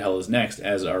what the hell is next,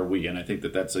 as are we. And I think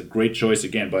that that's a great choice,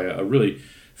 again, by a really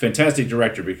fantastic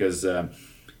director, because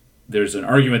there's an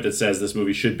argument that says this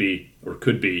movie should be, or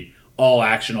could be, all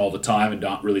action all the time and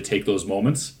not really take those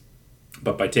moments.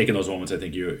 But by taking those moments, I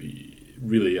think you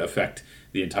really affect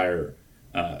the entire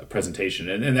presentation.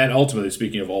 And that ultimately,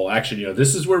 speaking of all action,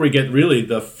 this is where we get really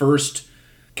the first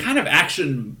kind of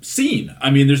action scene. I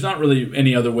mean, there's not really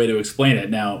any other way to explain it.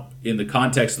 Now, in the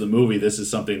context of the movie, this is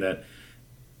something that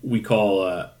we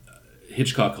call,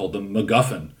 Hitchcock called the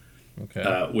MacGuffin,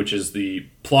 which is the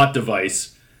plot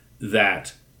device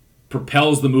that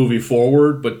propels the movie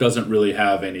forward but doesn't really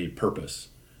have any purpose.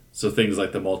 So things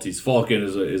like the Maltese Falcon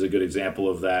is a good example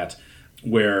of that,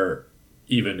 where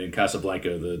even in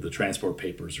Casablanca, the transport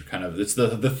papers are kind of, it's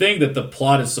the thing that the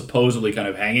plot is supposedly kind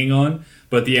of hanging on,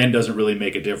 but at the end doesn't really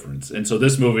make a difference. And so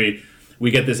this movie, we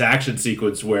get this action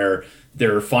sequence where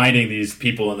they're finding these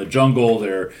people in the jungle.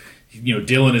 They're,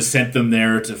 Dylan has sent them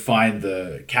there to find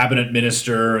the cabinet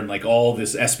minister and like all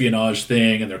this espionage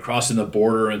thing, and they're crossing the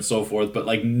border and so forth. But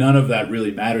like none of that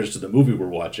really matters to the movie we're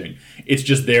watching. It's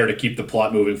just there to keep the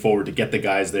plot moving forward, to get the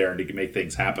guys there and to make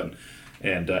things happen.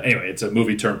 And anyway, it's a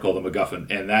movie term called the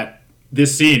MacGuffin, and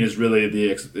this scene is really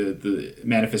the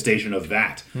manifestation of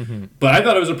that. Mm-hmm. But I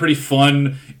thought it was a pretty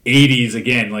fun 80s,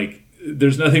 again, like,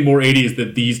 there's nothing more 80s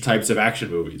than these types of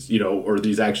action movies, or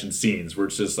these action scenes where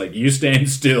it's just like you stand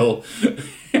still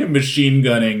machine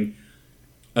gunning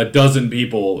a dozen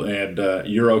people and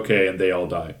you're okay and they all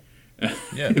die.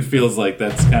 Yeah. It feels like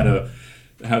that's kind of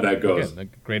how that goes. Again,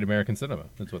 like great American cinema.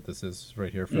 That's what this is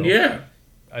right here, Phil. Yeah.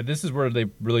 This is where they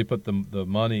really put the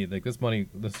money. Like this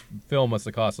film must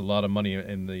have cost a lot of money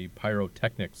in the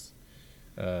pyrotechnics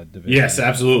division. Yes,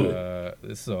 absolutely.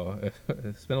 So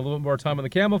spend a little bit more time on the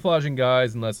camouflaging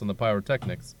guys and less on the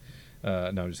pyrotechnics. No,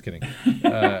 I'm just kidding.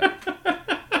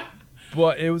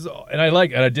 But it was, and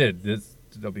I did. This,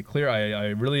 to be clear,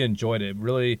 I really enjoyed it.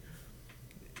 Really,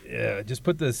 just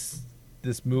put this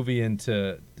movie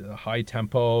into high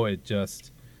tempo. It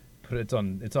just it's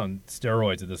on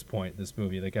steroids at this point. This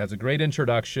movie, like, it has a great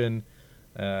introduction.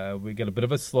 We get a bit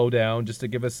of a slowdown just to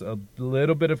give us a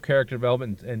little bit of character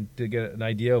development and to get an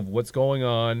idea of what's going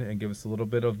on, and give us a little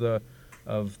bit of the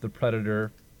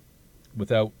predator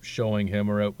without showing him,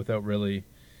 or without really,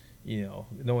 no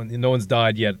one's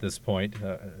died yet at this point.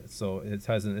 So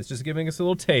it's just giving us a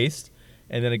little taste,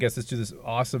 and then it gets us to this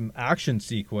awesome action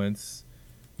sequence,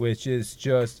 which is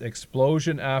just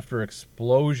explosion after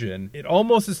explosion. It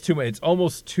almost is too much. It's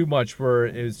almost too much, where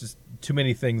it was just too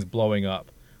many things blowing up.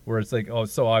 Where it's like, oh,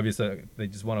 it's so obvious that they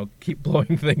just want to keep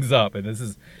blowing things up, and this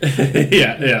is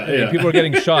yeah. People are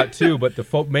getting shot too, but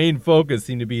the main focus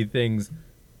seemed to be things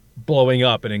blowing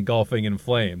up and engulfing in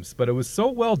flames. But it was so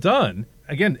well done.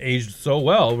 Again, aged so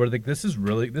well. Where like this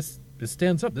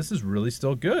stands up. This is really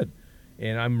still good,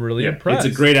 and I'm really impressed.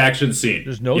 It's a great action scene.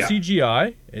 There's no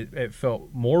CGI. It felt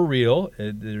more real.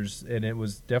 It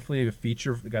was definitely a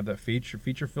feature. Got that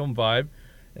feature film vibe.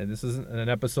 And this isn't an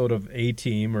episode of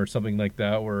A-Team or something like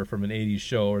that, or from an 80s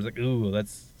show, where it's like, ooh,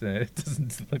 it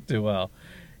doesn't look too well.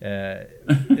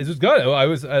 It was good.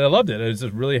 I loved it. It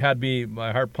just really had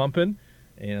my heart pumping,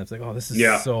 and it's like, oh, this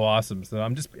is so awesome. So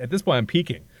I'm just, at this point, I'm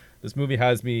peaking. This movie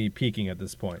has me peaking at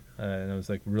this point, and I was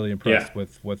like really impressed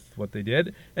with what they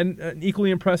did, and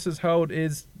equally impressed as how it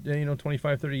is,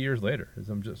 25, 30 years later,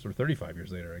 or 35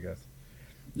 years later, I guess.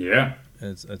 Yeah,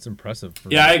 it's impressive.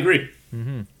 I agree.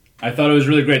 Mm-hmm. I thought it was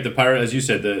really great. The pyro, as you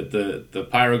said, the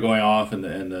pyro going off and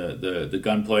the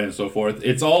gunplay and so forth.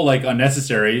 It's all like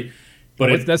unnecessary,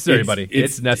 but it's necessary, buddy.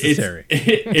 It's necessary.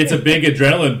 It's a big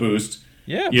adrenaline boost.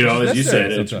 Yeah, as you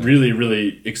said, it's really,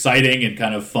 really exciting and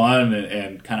kind of fun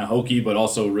and kind of hokey, but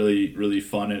also really, really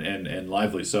fun and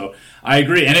lively. So I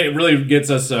agree, and it really gets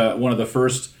us one of the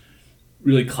first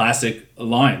really classic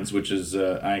lines, which is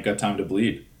 "I ain't got time to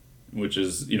bleed." Which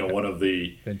is, one of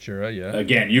the... Ventura, yeah.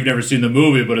 Again, you've never seen the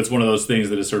movie, but it's one of those things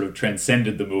that has sort of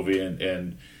transcended the movie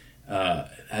and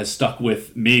has stuck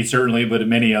with me, certainly, but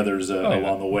many others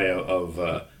along the way of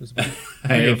I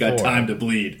ain't got time to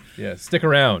bleed. Yeah, stick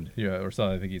around, or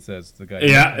something, I think he says. The guy.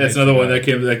 Yeah, that's another one that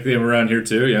came around here,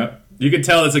 too, yeah. You can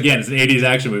tell it's an 80s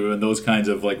action movie, and those kinds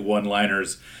of, like,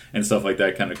 one-liners and stuff like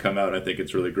that kind of come out. I think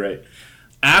it's really great.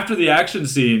 After the action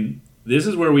scene, this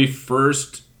is where we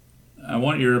first... I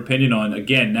want your opinion on,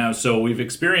 again, now, so we've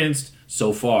experienced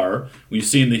so far, we've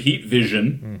seen the heat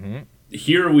vision. Mm-hmm.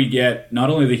 Here we get not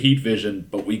only the heat vision,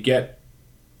 but we get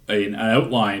an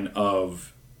outline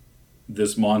of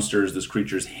this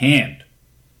creature's hand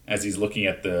as he's looking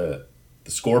at the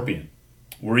scorpion.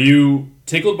 Were you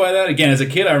tickled by that? Again, as a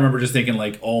kid, I remember just thinking,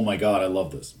 like, oh my God, I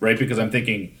love this, right? Because I'm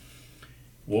thinking,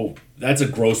 whoa, that's a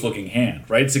gross-looking hand,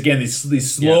 right? It's, again,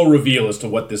 these slow reveal as to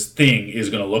what this thing is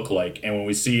going to look like. And when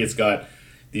we see it's got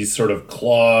these sort of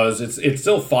claws, it's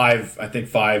still five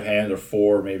hands, or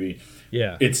four maybe.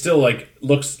 Yeah. It still, like,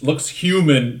 looks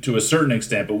human to a certain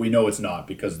extent, but we know it's not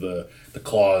because the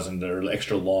claws and their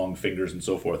extra long fingers and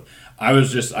so forth. I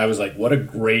was like, what a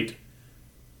great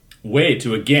way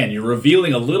to, again, you're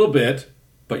revealing a little bit,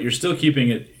 but you're still keeping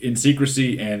it in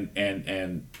secrecy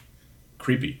and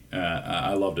creepy.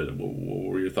 I loved it.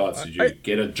 What were your thoughts? Did you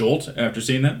get a jolt after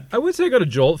seeing that? I would say I got a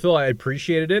jolt, Phil. I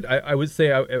appreciated it. I would say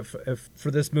if for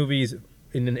this movie's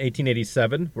in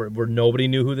 1887, where nobody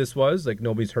knew who this was, like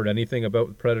nobody's heard anything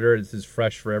about Predator. This is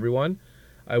fresh for everyone.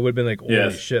 I would have been like,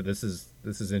 holy shit, this is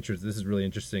interesting. This is really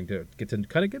interesting to get to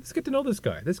let's get to know this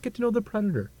guy. Let's get to know the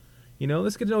Predator.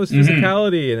 Let's get to know his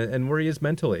physicality and where he is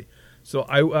mentally. So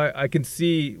I can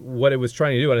see what it was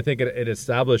trying to do, and I think it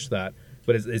established that.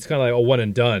 But it's kind of like a one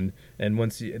and done. And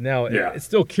it's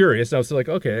still curious. And I was still like,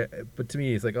 okay, but to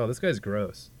me, it's like, oh, this guy's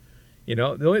gross. The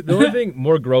only thing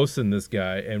more gross than this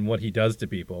guy and what he does to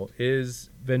people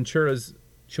is Ventura's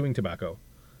chewing tobacco.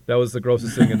 That was the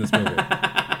grossest thing in this movie.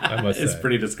 I must say. It's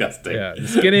pretty disgusting. Yeah, the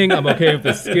skinning, I'm okay with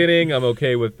the skinning. I'm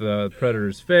okay with the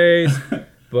Predator's face.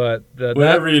 But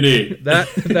whatever you need.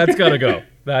 That's got to go.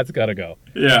 That's got to go.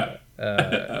 Yeah.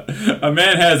 A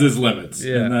man has his limits.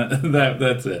 Yeah. And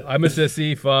that's it. I'm a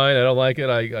sissy, fine. I don't like it.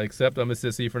 I accept I'm a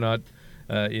sissy for not,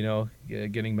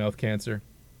 getting mouth cancer.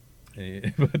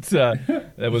 But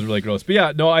that was really gross. But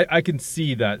yeah, no, I can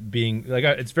see that being like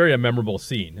it's very a memorable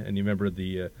scene. And you remember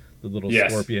the little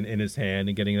scorpion in his hand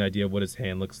and getting an idea of what his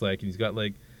hand looks like. And he's got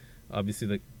like obviously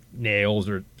like nails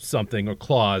or something or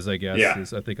claws, I guess. Yeah.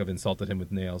 I think I've insulted him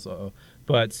with nails.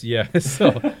 But yeah, so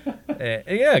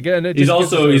again, it he's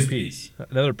just also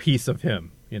another piece of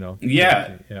him.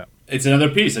 Yeah. It's another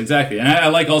piece, exactly. And I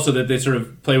like also that they sort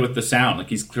of play with the sound. Like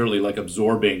he's clearly like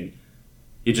absorbing.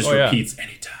 He just repeats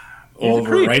anytime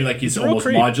over, right? Like he's almost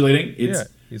modulating.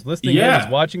 He's listening. Yeah.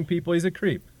 He's watching people. He's a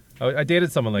creep. I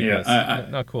dated someone like this.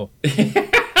 Not cool.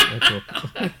 Not cool.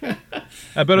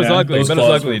 I bet it's ugly. Those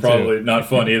claws were probably not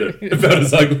fun either. I bet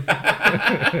it's ugly.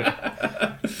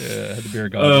 Had the beer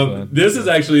goggles on. This is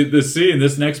actually the scene.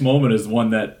 This next moment is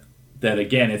one that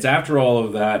again, it's after all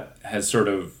of that has sort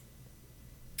of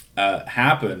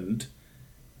happened,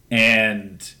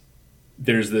 and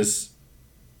there's this.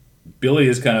 Billy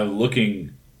is kind of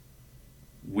looking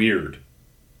weird.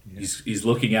 Yeah. He's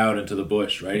looking out into the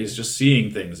bush, right? He's just seeing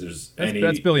things.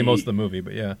 That's Billy most of the movie,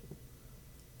 but yeah.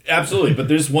 Absolutely, but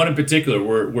there's one in particular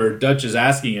where Dutch is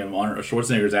asking him,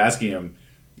 Schwarzenegger is asking him,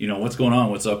 what's going on,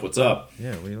 what's up?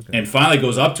 Yeah, what are you looking and finally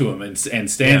goes up to him and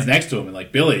stands next to him and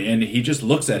like Billy, and he just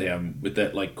looks at him with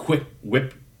that like quick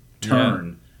whip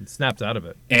turn. Yeah. It snaps out of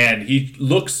it, and he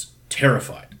looks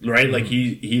terrified, right? Mm-hmm. Like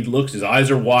he looks, his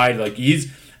eyes are wide, like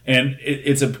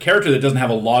it's a character that doesn't have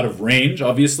a lot of range.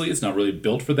 Obviously, it's not really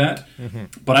built for that.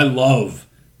 Mm-hmm. But I love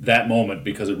that moment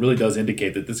because it really does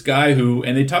indicate that this guy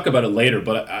and they talk about it later,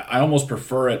 but I almost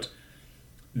prefer it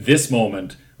this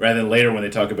moment rather than later when they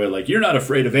talk about like, you're not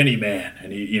afraid of any man,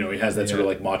 and he has that sort of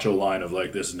like macho line of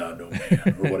like, this is not no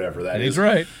man or whatever that is. He's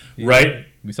right. Right.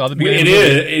 We saw the beginning.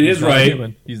 It is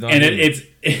right. He's not. And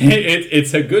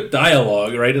it's a good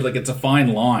dialogue, right? It's like it's a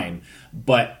fine line.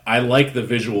 But I like the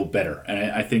visual better,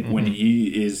 and I think when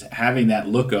he is having that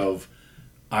look of,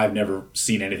 I've never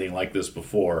seen anything like this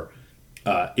before,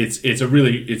 it's a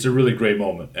really great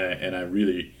moment, and I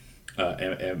really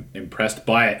am impressed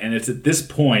by it. And it's at this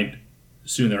point,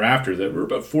 soon thereafter, that we're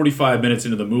about 45 minutes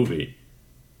into the movie,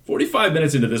 45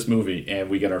 minutes into this movie, and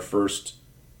we get our first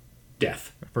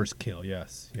death, first kill.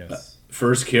 Yes,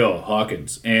 first kill,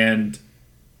 Hawkins, and.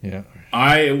 Yeah.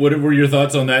 What were your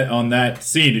thoughts on that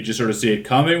scene? Did you sort of see it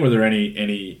coming? Were there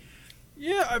any?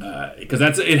 Yeah. Because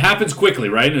it happens quickly,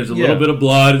 right? There's a little bit of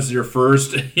blood. It's your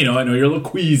first. I know you're a little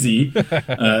queasy.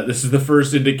 This is the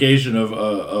first indication of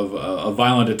a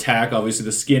violent attack. Obviously,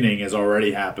 the skinning has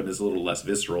already happened. It's a little less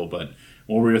visceral. But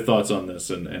what were your thoughts on this,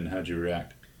 and how'd you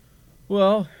react?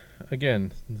 Well,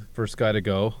 again, the first guy to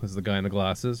go is the guy in the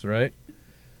glasses, right?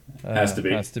 Has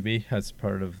to be. That's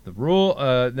part of the rule.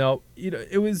 Now,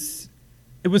 it was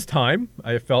time.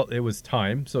 I felt it was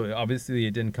time. So obviously,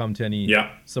 it didn't come to any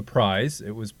surprise.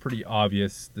 It was pretty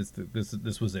obvious.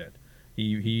 This was it.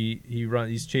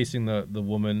 He's chasing the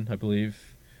woman, I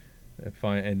believe.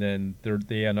 And then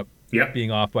they end up being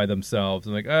off by themselves.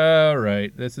 I'm like, all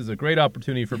right, this is a great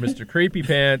opportunity for Mr. Creepy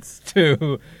Pants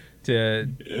to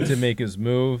make his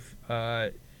move.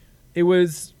 It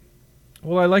was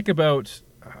what I like about.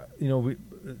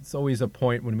 It's always a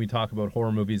point when we talk about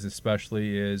horror movies,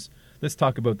 especially, is let's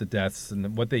talk about the deaths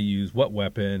and what they use, what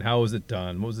weapon, how was it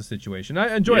done, what was the situation.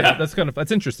 I enjoy it.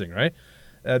 That's interesting, right?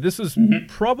 This was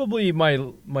probably my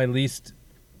least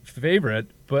favorite,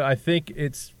 but I think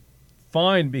it's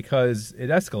fine because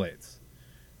it escalates.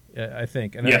 I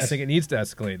think, and I think it needs to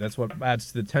escalate. That's what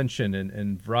adds to the tension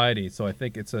and variety. So I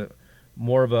think it's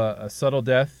more of a subtle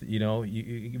death.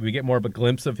 We get more of a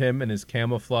glimpse of him and his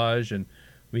camouflage, and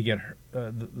we get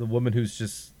the woman who's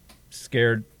just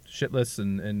scared shitless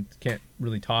and can't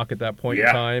really talk at that point in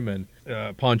time.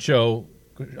 And Poncho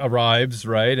arrives,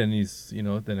 right? And he's, then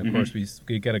of course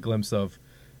we get a glimpse of,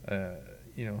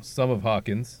 some of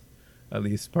Hawkins. at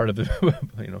least part of the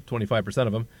 25%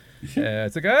 of them.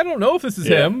 It's like, I don't know if this is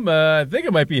him. I think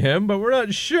it might be him, but we're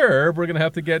not sure. We're gonna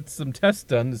have to get some tests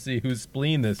done to see whose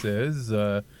spleen this is.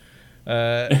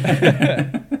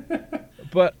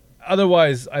 But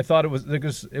otherwise, I thought it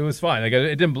was fine. Like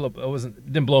it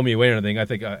didn't blow me away or anything. I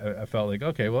think I felt like,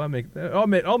 okay, well,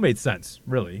 it all made sense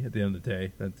really at the end of the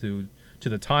day. To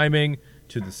the timing,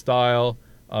 to the style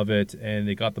of it, and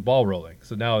they got the ball rolling.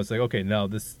 So now it's like, okay, now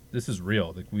this is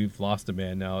real. Like we've lost a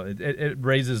man now. It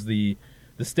raises the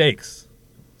stakes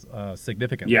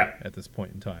significantly at this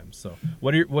point in time. So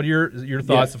what are your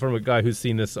thoughts from a guy who's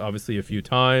seen this obviously a few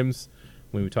times?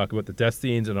 When we talk about the death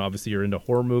scenes, and obviously you're into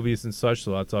horror movies and such,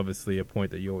 so that's obviously a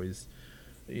point that you always,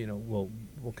 will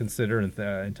consider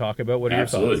and talk about. What are your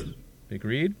thoughts?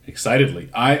 Agreed. Excitedly,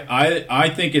 I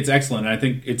think it's excellent. And I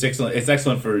think it's excellent. It's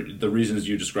excellent for the reasons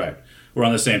you described. We're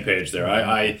on the same page there.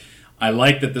 I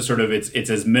like that the sort of it's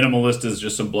as minimalist as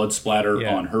just some blood splatter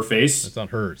on her face. It's on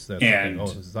hers. This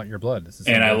is not your blood. This is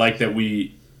and I like that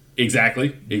we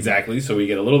exactly. So we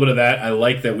get a little bit of that. I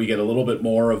like that we get a little bit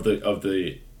more of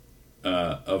the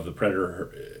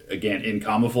predator again in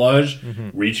camouflage,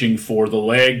 reaching for the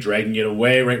leg, dragging it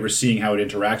away. Right, we're seeing how it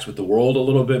interacts with the world a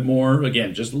little bit more.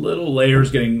 Again, just little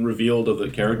layers getting revealed of the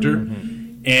character.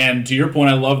 And to your point,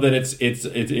 I love that it's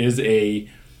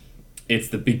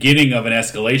the beginning of an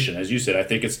escalation. As you said, I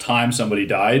think it's time somebody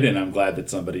died, and I'm glad that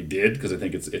somebody did because I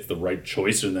think it's the right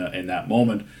choice in that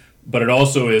moment. But it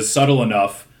also is subtle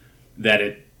enough that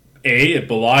it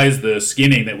belies the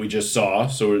skinning that we just saw,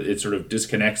 so it sort of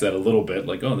disconnects that a little bit.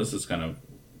 Like, oh, this is kind of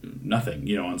nothing,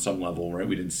 on some level, right?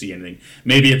 We didn't see anything.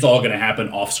 Maybe it's all going to happen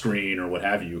off screen or what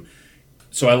have you.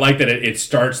 So I like that it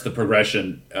starts the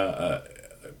progression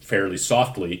fairly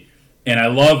softly, and I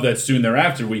love that soon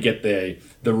thereafter we get the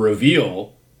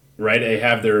reveal. Right, they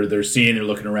have their scene, they're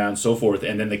looking around, so forth,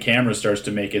 and then the camera starts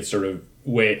to make it sort of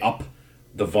way up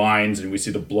the vines, and we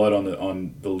see the blood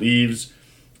on the leaves.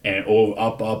 And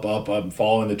up,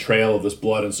 following the trail of this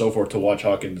blood and so forth to watch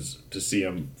Hawkins, to see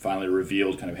him finally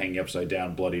revealed, kind of hanging upside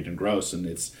down, bloodied and gross. And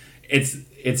it's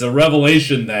a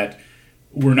revelation that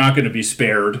we're not going to be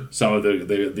spared some of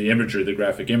the imagery, the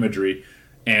graphic imagery,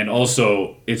 and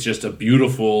also it's just a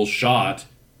beautiful shot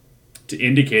to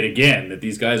indicate again that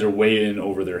these guys are way in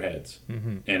over their heads.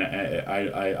 And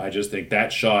I just think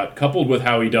that shot, coupled with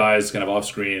how he dies kind of off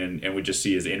screen, and we just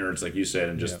see his innards, like you said,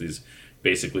 and just these.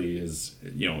 Basically his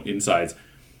insides.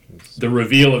 The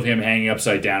reveal of him hanging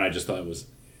upside down, I just thought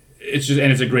it's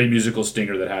a great musical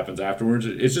stinger that happens afterwards.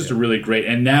 It's just a really great,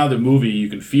 and now the movie, you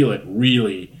can feel it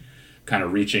really kind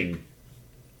of reaching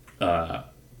a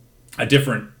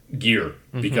different gear,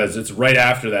 because it's right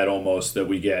after that almost that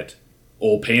we get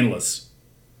Old Painless,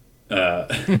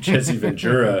 Jesse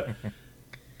Ventura,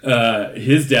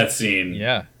 his death scene.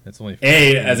 Yeah. It's only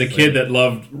as a kid that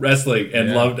loved wrestling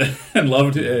and loved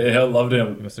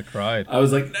him. He must have cried. I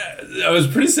was like, I was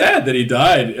pretty sad that he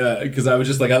died, because I was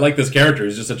just like, I like this character.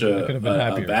 He's just such a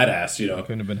badass, I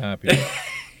couldn't have been happier.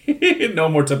 No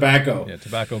more tobacco. Yeah,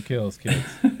 tobacco kills kids.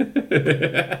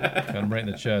 Got him right in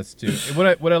the chest too.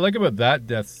 What I like about that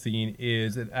death scene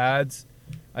is it adds,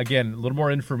 again, a little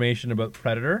more information about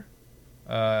Predator.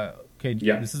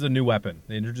 This is a new weapon.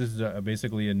 They introduced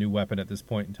basically a new weapon at this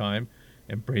point in time.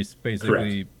 And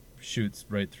basically shoots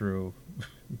right through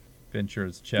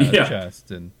Ventura's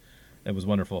chest, and it was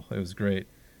wonderful. It was great.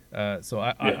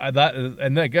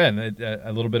 And again,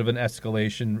 a little bit of an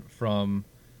escalation from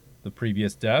the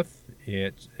previous death.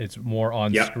 It's more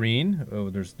on screen.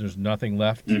 There's nothing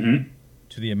left to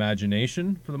the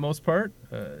imagination for the most part.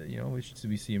 We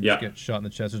see him just get shot in the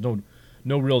chest. There's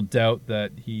no real doubt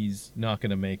that he's not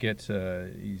going to make it.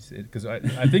 Because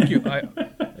I think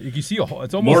you see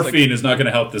it's almost morphine like, is not going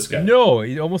to help this guy. No,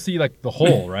 you almost see like the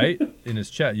hole right in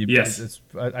his chest. Yes,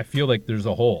 I feel like there's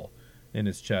a hole in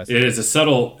his chest. It is a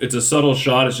subtle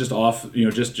shot. It's just off,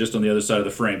 just on the other side of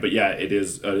the frame. But yeah, it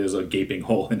is a gaping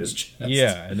hole in his chest.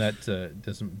 Yeah, and that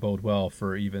doesn't bode well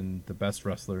for even the best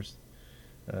wrestlers,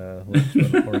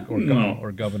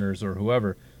 or governors or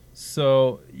whoever.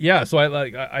 So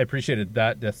I appreciated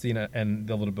that death scene and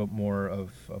a little bit more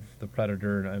of the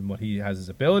Predator and what he has, his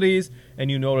abilities,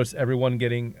 and you notice everyone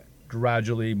getting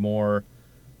gradually more.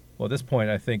 Well, at this point,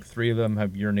 I think 3 of them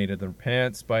have urinated their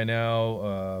pants by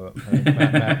now.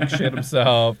 Matt shit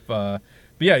himself. But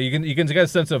yeah, you can get a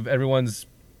sense of everyone's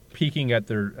peaking at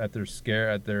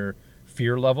their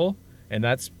fear level, and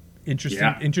that's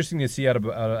interesting to see out of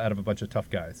a bunch of tough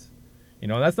guys.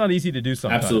 That's not easy to do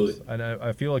sometimes. Absolutely. And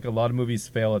I feel like a lot of movies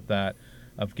fail at that,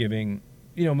 of giving,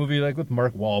 movie like with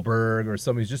Mark Wahlberg or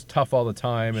somebody who's just tough all the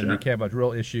time and they can't have a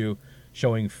real issue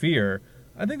showing fear.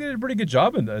 I think they did a pretty good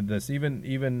job in this.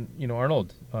 Even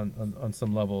Arnold on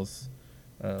some levels.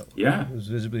 Was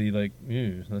visibly like,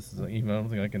 this is even. I don't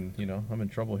think I can. I'm in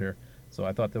trouble here. So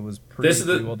I thought that was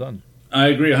pretty well done. I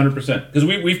agree 100% because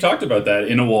we've talked about that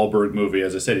in a Wahlberg movie.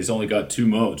 As I said, he's only got 2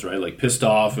 modes, right? Like pissed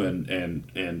off and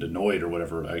annoyed or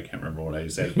whatever. I can't remember what I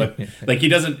said, but like he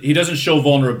doesn't show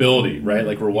vulnerability, right?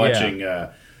 Like we're watching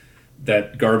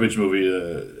that garbage movie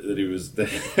that he was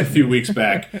a few weeks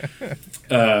back.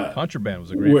 Contraband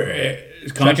was a great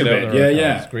film. Contraband,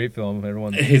 it's a great film.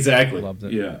 Everyone exactly loved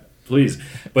it. Yeah. Please.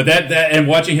 But that and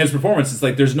watching his performance, it's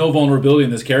like there's no vulnerability in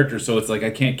this character, so it's like I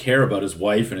can't care about his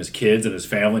wife and his kids and his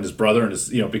family and his brother and his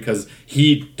because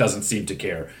he doesn't seem to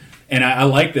care. And I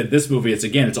like that this movie, it's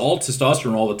all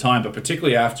testosterone all the time, but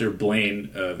particularly after Blaine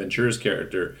Ventura's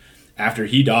character, after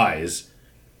he dies,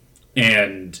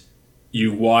 and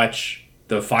you watch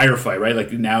the firefight, right?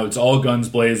 Like now it's all guns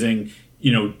blazing.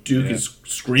 Duke is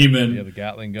screaming. Yeah, the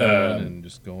Gatling gun and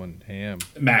just going ham.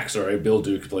 Max, sorry, Bill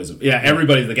Duke plays him. Yeah,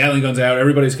 everybody, the Gatling gun's out.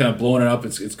 Everybody's kind of blowing it up.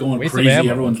 It's going waste crazy.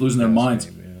 Everyone's losing their minds.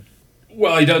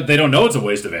 Well, they don't know it's a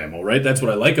waste of ammo, right? That's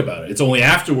what I like about it. It's only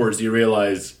afterwards you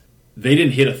realize they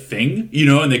didn't hit a thing,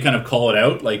 and they kind of call it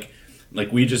out. Like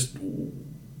we just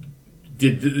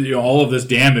did all of this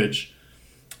damage.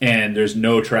 And there's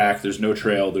no track, there's no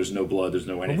trail, there's no blood, there's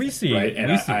no anything. Well, we see right?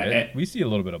 it. We see a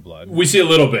little bit of blood. We see a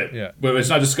little bit, yeah, but it's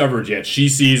not discovered yet. She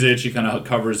sees it, she kind of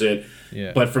covers it.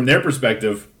 Yeah. But from their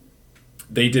perspective,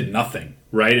 they did nothing,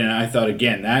 right? And I thought,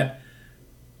 again, that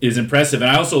is impressive. And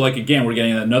I also like, again, we're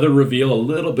getting another reveal, a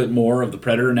little bit more of the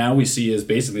Predator now. We see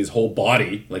basically his whole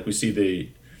body, like we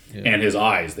see and his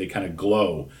eyes, they kind of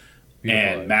glow. Beautiful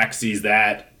and eyes. Max sees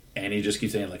that. And he just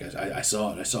keeps saying, like, I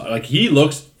saw it. Like, he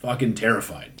looks fucking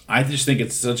terrified. I just think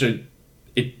it's such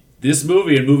this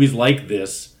movie and movies like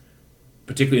this,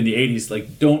 particularly in the 80s,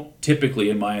 like, don't typically,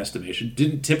 in my estimation,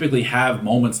 didn't typically have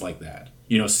moments like that.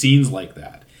 Scenes like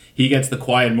that. He gets the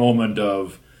quiet moment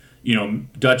of,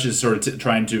 Dutch is sort of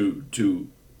trying to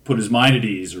put his mind at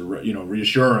ease or,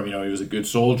 reassure him, he was a good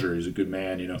soldier, he's a good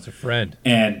man, He's a friend.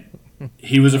 And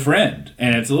he was a friend,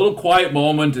 and it's a little quiet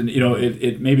moment, and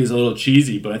it maybe is a little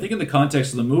cheesy, but I think in the context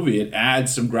of the movie, it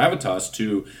adds some gravitas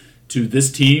to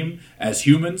this team as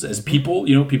humans, as people,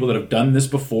 people that have done this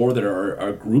before, that are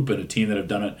a group and a team that have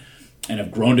done it and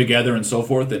have grown together and so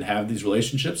forth, and have these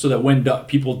relationships, so that when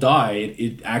people die,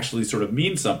 it actually sort of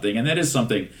means something, and that is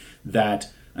something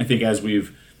that I think as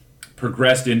we've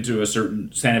progressed into a certain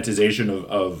sanitization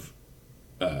of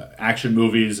action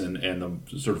movies and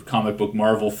the sort of comic book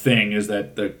Marvel thing is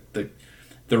that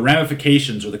the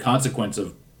ramifications or the consequence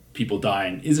of people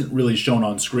dying isn't really shown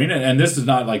on screen, and this is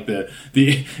not like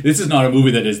this is not a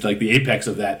movie that is like the apex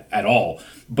of that at all.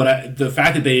 But the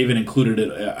fact that they even included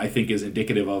it, I think, is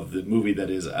indicative of the movie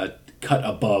that is a cut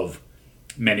above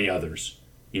many others.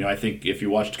 I think if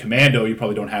you watched Commando, you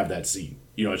probably don't have that scene.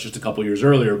 It's just a couple years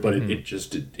earlier, but it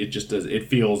just does. It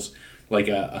feels like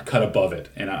a cut above it,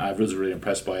 and I was really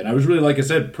impressed by it. And I was really, like I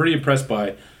said, pretty impressed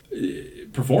by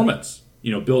performance.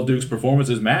 Bill Duke's performance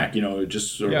as Mac. He's one of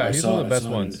the best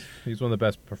ones. He's one of the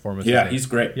best performances. Yeah, he's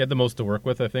great. He had the most to work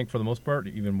with, I think, for the most part,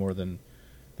 even more than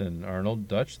Arnold.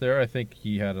 Dutch there, I think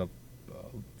he had a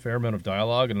fair amount of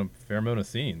dialogue and a fair amount of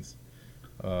scenes,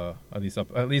 at least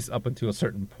up until a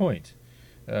certain point.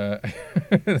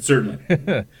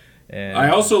 Certainly. And I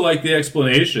also like the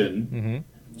explanation. Mm-hmm.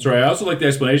 Sorry, I also like the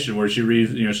explanation where she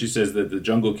reads, she says that the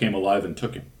jungle came alive and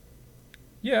took him.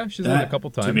 Yeah, she's done it a couple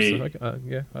times. To me, so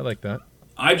I like that.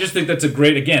 I just think that's a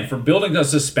great, again, for building a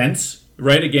suspense,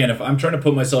 right? Again, if I'm trying to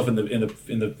put myself in the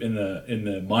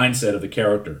mindset of the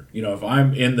character, if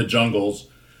I'm in the jungles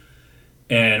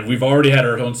and we've already had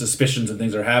our own suspicions and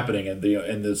things are happening, and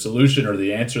the solution or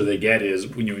the answer they get is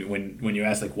when you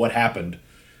ask, like, what happened,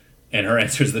 and her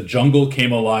answer is the jungle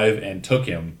came alive and took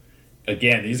him.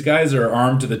 Again, these guys are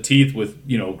armed to the teeth with,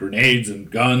 grenades and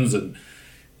guns and,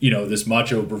 this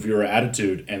macho bravura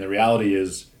attitude. And the reality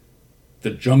is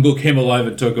the jungle came alive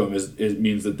and took them it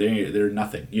means that they're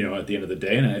nothing, at the end of the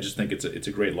day. And I just think it's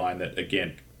a great line that,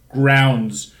 again,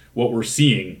 grounds what we're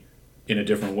seeing in a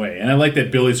different way. And I like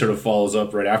that Billy sort of follows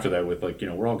up right after that with, like,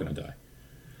 we're all going to die.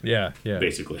 Yeah.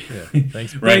 Basically. Yeah.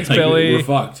 Thanks, right? Thanks, Billy. We're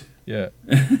fucked. Yeah.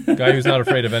 Guy who's not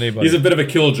afraid of anybody. He's a bit of a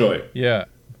killjoy. Yeah.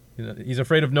 He's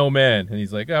afraid of no man, and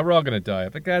he's like, we're all gonna die.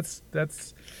 But that's.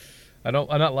 I'm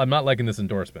not liking this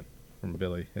endorsement from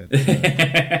Billy.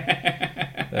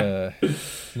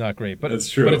 Not great, but that's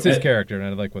true. But it's his character, and I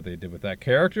like what they did with that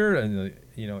character. And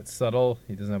it's subtle.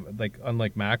 He doesn't have, like,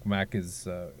 unlike Mac. Mac is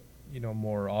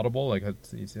more audible. Like,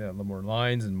 he's a little more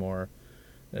lines and more.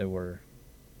 Where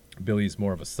Billy's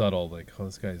more of a subtle, like,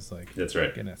 this guy's like. That's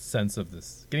right. Getting a sense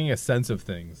of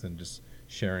things and just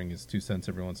sharing his 2 cents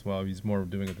every once in a while. He's more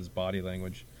doing it with his body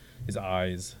language, his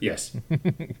eyes. Yes.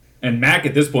 And Mac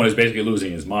at this point is basically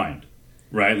losing his mind,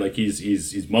 right? Like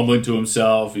he's mumbling to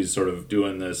himself. He's sort of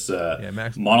doing this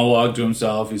monologue to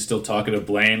himself. He's still talking to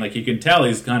Blaine. Like you can tell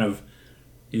he's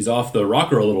off the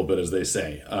rocker a little bit, as they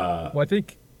say. Well, I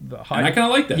think and I kind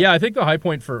of like that. Yeah, I think the high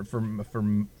point for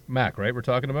Mac, right? We're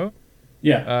talking about.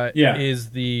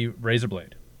 Is the razor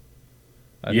blade.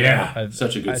 Such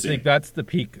a good scene. I think that's the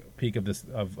peak of this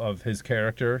of his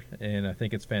character, and I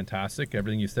think it's fantastic.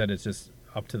 Everything you said is just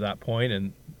up to that point,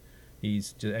 and he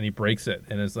breaks it,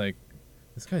 and it's like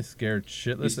this guy's scared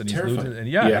shitless, and he's losing.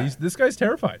 And this guy's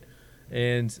terrified,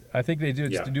 and I think they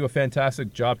do a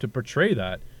fantastic job to portray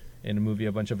that in a movie.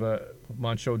 A bunch of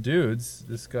macho dudes.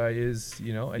 This guy is,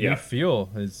 and you feel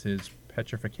his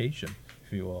petrification,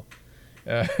 if you will.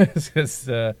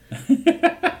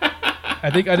 I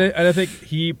think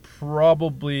he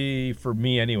probably, for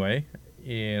me anyway,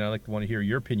 and I want to hear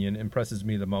your opinion, impresses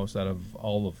me the most out of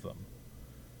all of them.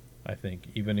 I think,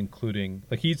 even including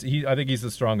I think he's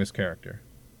the strongest character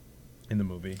in the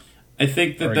movie. I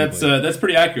think that's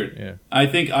pretty accurate. Yeah. I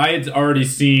think I had already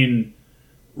seen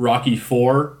Rocky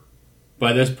IV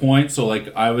by this point, so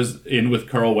I was in with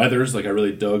Carl Weathers. I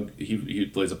really dug. He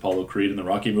plays Apollo Creed in the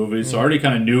Rocky movies, so I already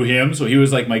kind of knew him. So he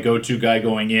was my go-to guy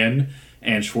going in.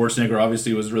 And Schwarzenegger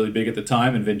obviously was really big at the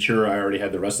time, and Ventura, I already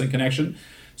had the wrestling connection.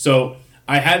 So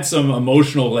I had some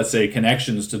emotional, let's say,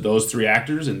 connections to those three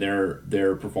actors and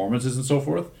their performances and so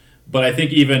forth. But I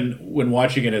think even when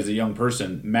watching it as a young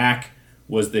person, Mac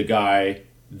was the guy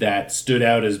that stood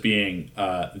out as being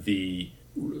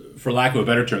for lack of a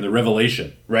better term, the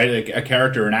revelation, right? A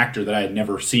character, an actor that I had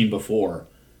never seen before,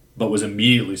 but was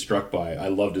immediately struck by. I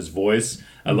loved his voice.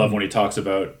 I love when he talks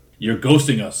about, you're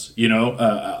ghosting us,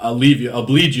 I'll leave you, I'll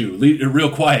bleed you,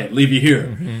 real quiet, leave you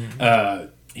here. Mm-hmm.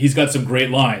 He's got some great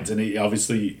lines, and he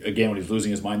obviously, again, when he's losing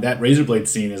his mind, that razor blade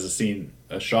scene is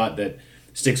a shot that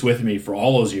sticks with me for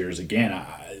all those years. Again,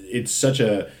 it's such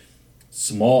a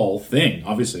small thing.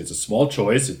 Obviously, it's a small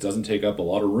choice. It doesn't take up a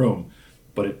lot of room,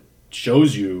 but it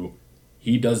shows you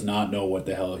he does not know what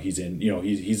the hell he's in.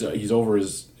 He's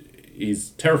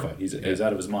terrified. He's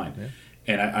out of his mind. Yeah.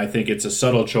 And I think it's a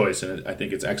subtle choice, and I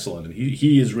think it's excellent. And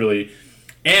he is really,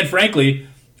 and frankly,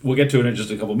 we'll get to it in just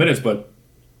a couple minutes, but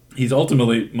he's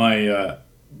ultimately my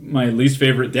least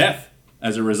favorite death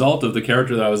as a result of the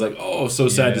character that I was so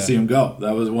sad to see him go.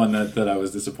 That was one that I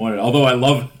was disappointed. Although I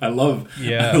love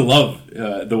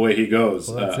the way he goes.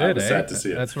 Well, that's I was sad to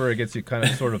see it. That's where it gets you kind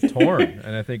of sort of torn,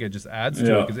 and I think it just adds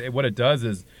to it, because what it does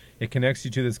is it connects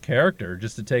you to this character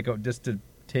just to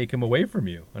take him away from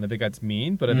you, and I think that's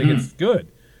mean, but I think it's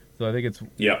good. So I think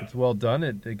it's well done.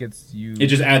 It gets you. It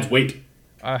just adds weight.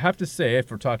 I have to say, if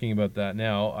we're talking about that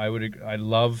now, I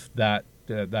love that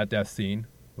death scene.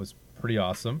 Was pretty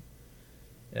awesome.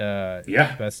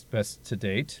 Best to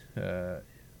date.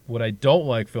 What I don't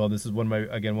like, Phil, this is one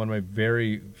of my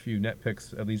very few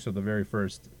nitpicks, at least of the very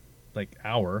first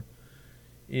hour,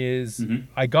 is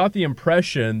I got the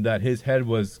impression that his head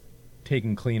was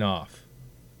taken clean off.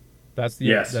 That's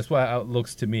what it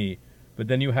looks to me. But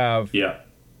then you have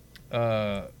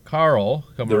Carl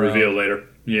come the around. The reveal later.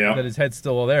 Yeah. That his head's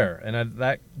still there. And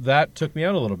that took me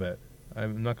out a little bit.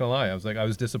 I'm not going to lie. I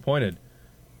was disappointed.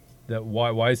 That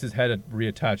why is his head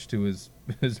reattached to his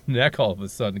neck all of a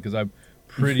sudden? Because I'm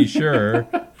pretty sure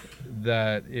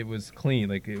that it was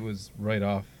clean. It was right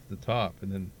off the top.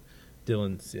 And then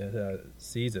Dylan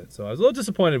sees it. So I was a little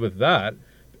disappointed with that.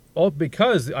 All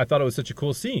because I thought it was such a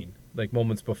cool scene.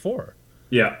 Moments before.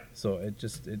 Yeah. So it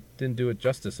didn't do it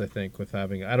justice, I think, with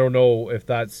having. I don't know if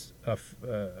that's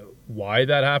why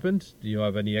that happened. Do you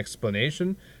have any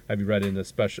explanation? Have you read in the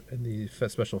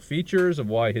special features of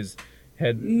why his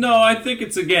head? No, I think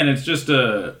it's just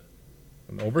an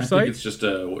oversight. I think it's just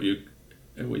what you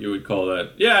would call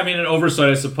that. Yeah, I mean an oversight,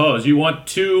 I suppose. You have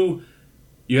two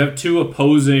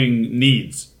opposing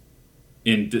needs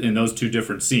in those two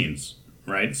different scenes.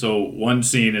 Right, so one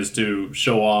scene is to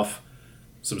show off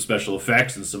some special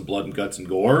effects and some blood and guts and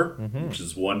gore, which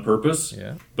is one purpose.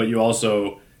 Yeah. But you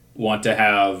also want to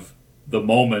have the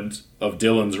moment of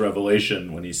Dylan's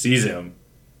revelation when he sees him,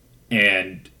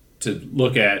 and to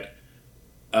look at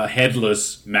a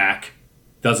headless Mac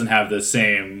doesn't have the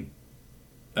same.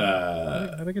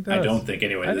 I think it does. I don't think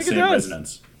anyway. The same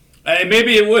resonance.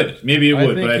 Maybe it would.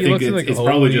 But I think it's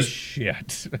probably just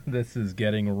shit. This is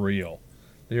getting real.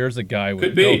 There's a guy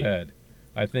with no head.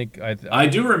 I think I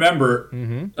do remember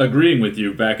agreeing with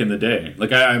you back in the day.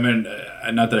 I mean,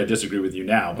 not that I disagree with you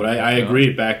now, but I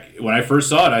agreed back when I first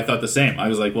saw it. I thought the same. I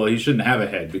was like, well, he shouldn't have a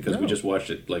head because we just watched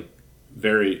it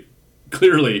very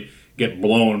clearly get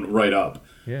blown right up.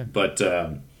 Yeah. But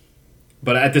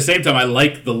at the same time, I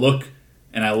like the look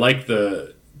and I like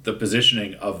the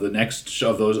positioning of the next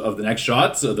the next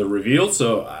shots of the reveal.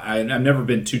 So I've never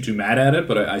been too mad at it.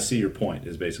 But I see your point.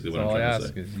 Is basically what I'm trying to say. All I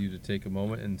ask is you to take a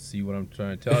moment and see what I'm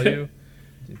trying to tell you,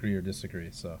 agree or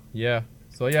disagree. So yeah.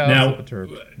 I was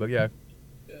perturbed, but yeah.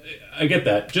 I get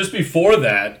that. Just before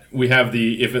that, we have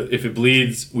the if it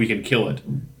bleeds, we can kill it.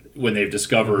 When they've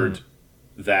discovered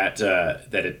that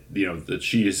that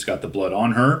she's got the blood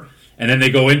on her, and then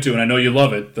they go into, and I know you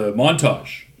love it, the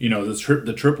montage.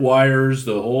 The trip wires,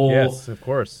 the whole yes, of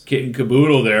course, kit and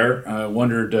caboodle. There, I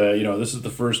wondered. This is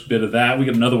the first bit of that. We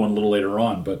get another one a little later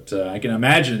on, but I can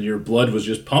imagine your blood was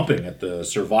just pumping at the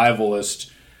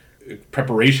survivalist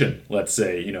preparation. Let's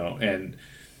say, and.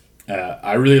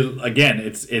 I really, again,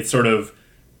 it's sort of,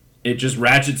 it just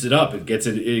ratchets it up.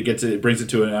 It brings it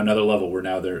to another level where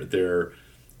now they're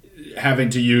having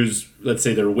to use, let's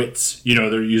say, their wits.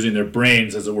 They're using their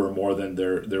brains, as it were, more than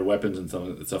their weapons and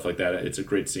stuff like that. It's a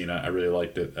great scene. I really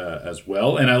liked it as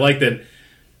well, and I like that.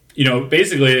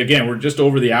 Basically, again, we're just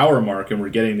over the hour mark, and we're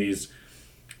getting these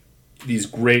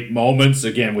great moments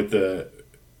again with the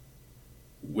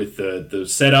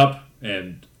setup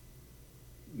and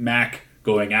Mac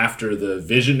going after the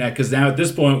vision, because now at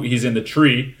this point he's in the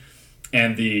tree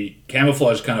and the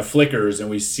camouflage kind of flickers and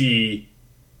we see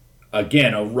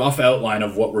again a rough outline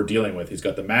of what we're dealing with. He's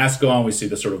got the mask on, we see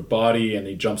the sort of body, and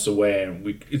he jumps away, and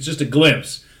it's just a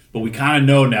glimpse, but we kind of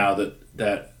know now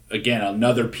that again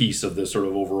another piece of this sort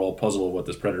of overall puzzle of what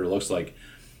this predator looks like.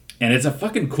 And it's a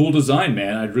fucking cool design,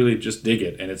 man. I really just dig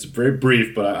it, and it's very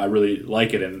brief, but I really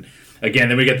like it. And again,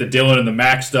 then we get the Dylan and the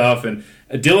Mac stuff, and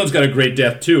Dylan's got a great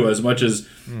death too. As much as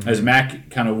Mac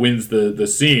kind of wins the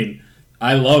scene,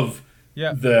 I love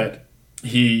that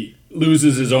he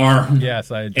loses his arm. Yes,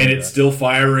 I enjoy and it's that. Still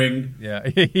firing. Yeah,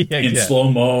 in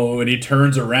slow mo, and he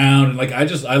turns around, and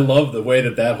I love the way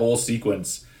that whole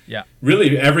sequence. Yeah,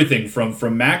 really everything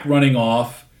from Mac running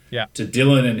off. Yeah. To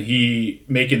Dylan and he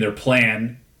making their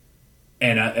plan,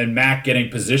 and Mac getting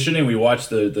position, and we watch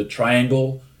the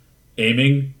triangle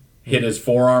aiming. Hit his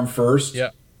forearm first,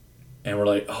 and we're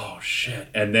like, "Oh shit!"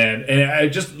 And I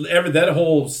just that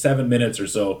whole 7 minutes or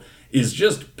so is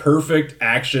just perfect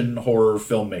action horror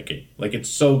filmmaking. Like, it's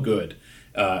so good,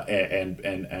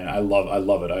 and I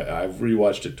love it. I've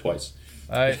rewatched it twice.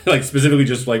 I specifically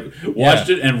just watched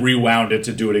it and rewound it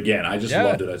to do it again. I just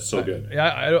loved it. It's so good.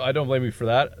 I don't blame you for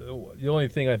that. The only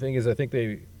thing I think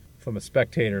they, from a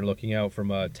spectator looking out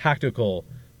from a tactical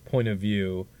point of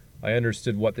view, I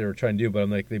understood what they were trying to do, but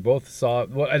I'm like, they both saw.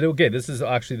 Well, okay, this is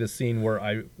actually the scene where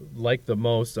I like the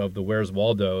most of the Where's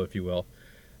Waldo, if you will,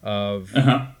 of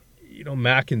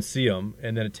Mac can see him,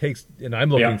 and then it takes, and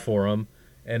I'm looking for him,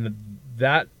 and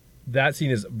that scene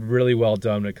is really well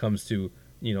done when it comes to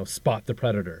spot the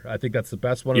predator. I think that's the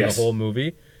best one in the whole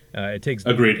movie. It takes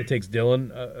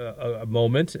Dylan a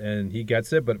moment, and he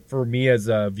gets it. But for me as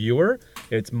a viewer,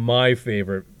 it's my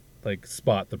favorite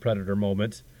spot the predator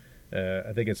moment.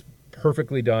 I think it's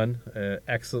perfectly done,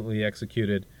 excellently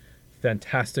executed,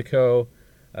 fantastico,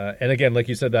 and again, like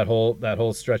you said, that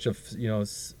whole stretch of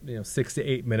 6 to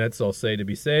 8 minutes, I'll say to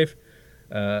be safe,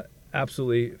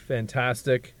 absolutely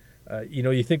fantastic.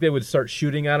 You think they would start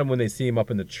shooting at him when they see him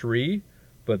up in the tree,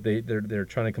 but they're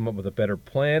trying to come up with a better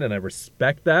plan, and I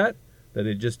respect that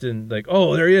they just didn't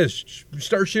oh, there he is,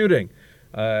 start shooting.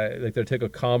 They take a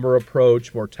calmer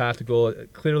approach, more tactical.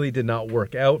 It clearly did not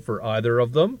work out for either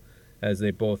of them, as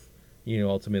they both,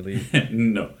 ultimately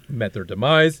met their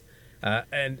demise.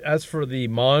 And as for the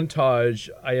montage,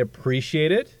 I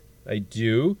appreciate it. I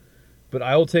do. But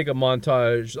I will take a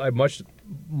montage. I much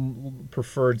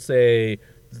preferred, say,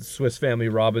 Swiss Family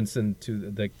Robinson to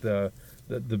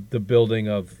the building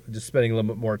of just spending a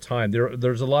little bit more time.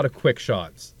 There's a lot of quick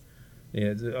shots.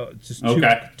 Yeah,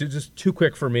 just too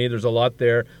quick for me. There's a lot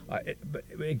there.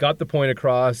 It got the point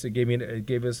across. It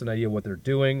gave us an idea of what they're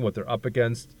doing, what they're up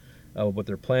against, what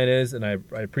their plan is, and I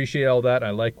appreciate all that. I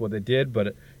like what they did,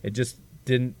 but it just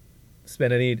didn't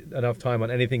spend enough time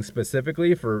on anything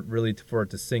specifically for it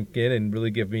to sink in and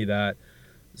really give me that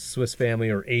Swiss Family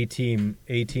or A Team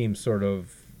sort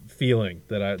of feeling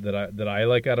that I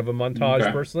like out of a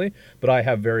montage personally. But I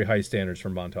have very high standards for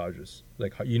montages.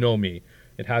 Me.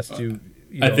 It has to.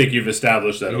 I think you've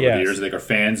established that over the years. I think our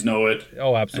fans know it.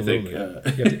 Oh, absolutely.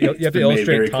 You have to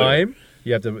illustrate time.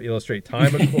 You have to illustrate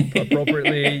time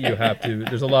appropriately. You have to.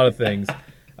 There's a lot of things.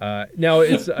 Now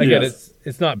it's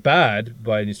it's not bad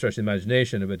by any stretch of the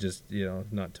imagination, but just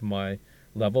not to my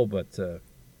level. But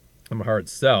I'm a hard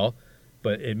sell.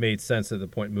 But it made sense at the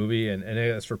point movie, and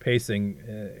as for pacing,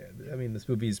 this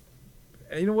movie's.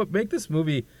 Make this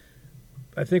movie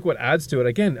I think what adds to it,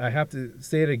 again, I have to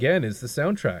say it again, is the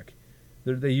soundtrack.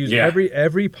 They use Yeah.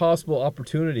 every possible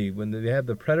opportunity when they had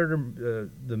the Predator,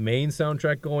 the main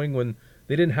soundtrack going when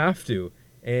they didn't have to,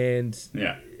 and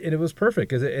it was perfect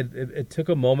because it took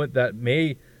a moment that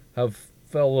may have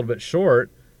fell a little bit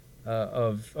short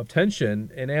of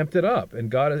tension and amped it up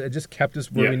and it just kept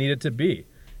us where we needed to be.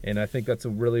 And I think that's a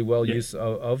really well use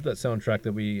of that soundtrack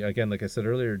that we, again, like I said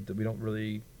earlier, that we don't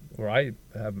really, or I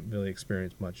haven't really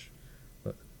experienced much.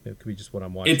 But it could be just what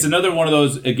I'm watching. It's another one of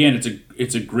those. Again,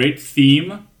 it's a great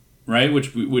theme, right?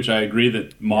 Which I agree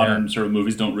that modern sort of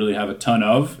movies don't really have a ton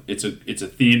of. It's a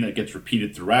theme that gets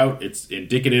repeated throughout. It's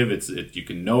indicative. You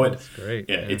can know it. It's great.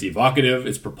 It's evocative.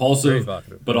 It's propulsive. Very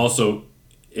evocative. But also,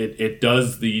 it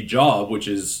does the job, which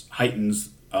is heightens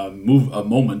a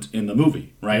moment in the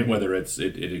movie, right? Whether it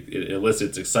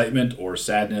elicits excitement or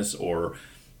sadness or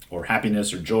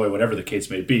happiness or joy, whatever the case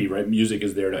may be, right? Music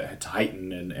is there to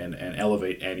heighten and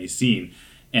elevate any scene.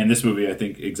 And this movie, I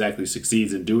think, exactly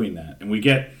succeeds in doing that. And we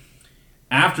get,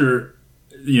 after,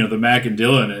 the Mac and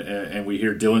Dylan, and we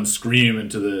hear Dylan scream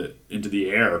into the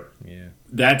air,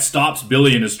 that stops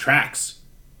Billy in his tracks.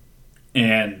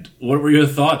 And what were your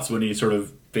thoughts when he sort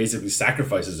of basically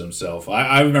sacrifices himself?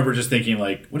 I remember just thinking,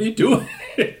 like, what are you doing?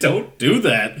 Don't do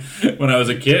that, when I was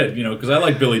a kid, because I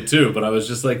like Billy too, but I was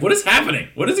just like, what is happening?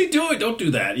 What is he doing? Don't do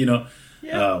that,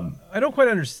 I don't quite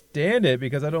understand it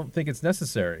because I don't think it's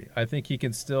necessary. I think he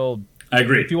can still... I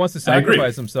agree. If he wants to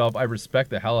sacrifice himself, I respect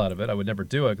the hell out of it. I would never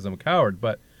do it because I'm a coward,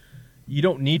 but you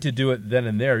don't need to do it then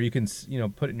and there. You can,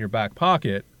 put it in your back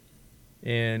pocket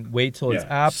and wait till it's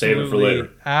save it for later.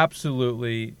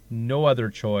 Absolutely no other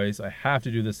choice. I have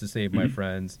to do this to save my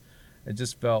friends. It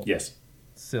just felt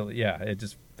silly. Yeah, it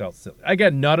just felt silly.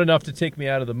 Again, not enough to take me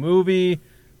out of the movie,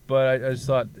 but I just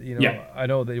thought, I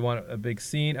know they want a big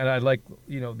scene, and I like,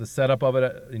 the setup of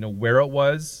it, where it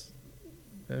was.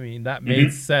 I mean, that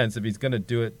made sense if he's going to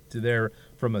do it to there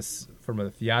from a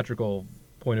theatrical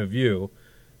point of view.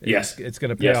 It's going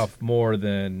to pay off more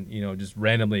than, just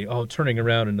randomly, turning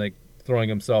around and like throwing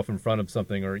himself in front of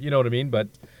something, or you know what I mean. But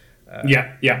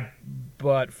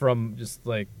but from just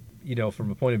like,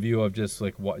 from a point of view of just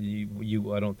like what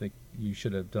I don't think you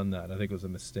should have done that. I think it was a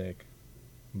mistake.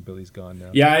 Billy's gone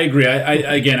now. Yeah, I agree.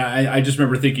 I just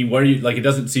remember thinking, what are you, like, it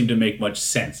doesn't seem to make much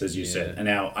sense, as you said. And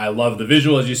now I love the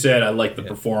visual, as you said. I like the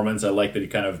performance. I like that he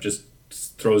kind of just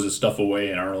throws his stuff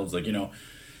away, and Arnold's like,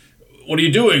 what are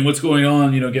you doing? What's going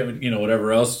on? Get,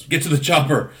 whatever else. Get to the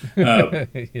chopper.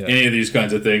 Any of these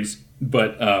kinds of things.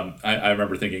 But I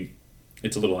remember thinking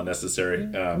it's a little unnecessary.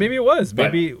 Maybe it was.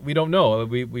 Maybe we don't know.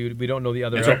 We don't know the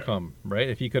other outcome, right?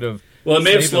 If he could have. Well, it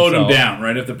may have slowed him down,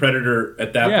 right? If the Predator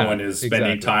at that point is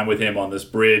spending time with him on this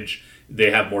bridge, they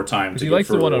have more time to. He likes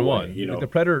the one-on-one. Like the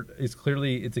Predator is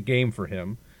clearly it's a game for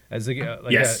him. This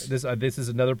is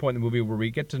another point in the movie where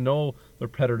we get to know the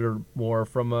Predator more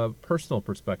from a personal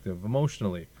perspective,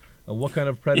 emotionally. What kind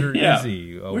of predator is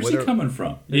he? Where's he coming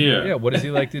from? What does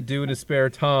he like to do in his spare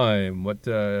time? What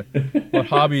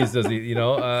hobbies does he?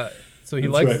 So he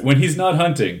likes when he's not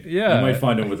hunting. You might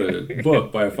find him with a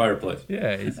book by a fireplace.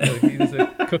 He's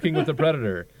cooking with the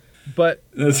Predator. But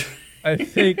I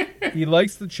think he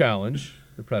likes the challenge.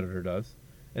 The Predator does,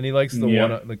 and he likes the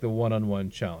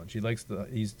one-on-one challenge.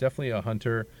 He's definitely a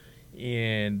hunter,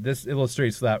 and this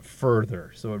illustrates that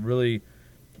further. So it really.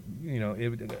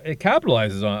 It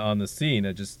capitalizes on the scene.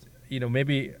 It just,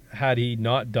 maybe had he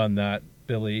not done that,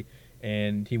 Billy,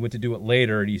 and he went to do it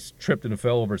later, and he tripped and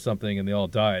fell over something, and they all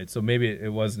died. So maybe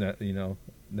it wasn't,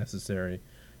 necessary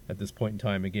at this point in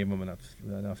time. It gave him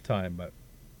enough time, but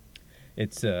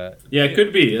it's. It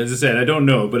could be. As I said, I don't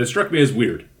know, but it struck me as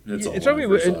weird. It struck me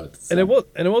weird, and I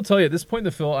will tell you at this point in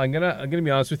the film, I'm gonna be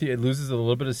honest with you. It loses a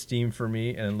little bit of steam for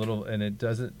me, and it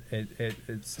doesn't.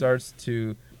 It starts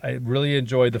to. I really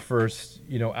enjoyed the first,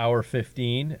 hour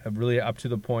 15, really up to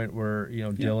the point where,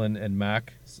 Dylan and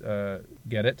Mac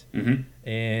get it.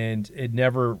 And it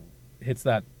never hits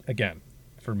that again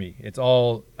for me. It's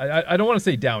all, I don't want to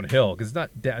say downhill because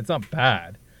it's not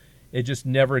bad. It just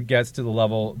never gets to the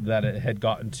level that it had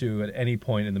gotten to at any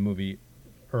point in the movie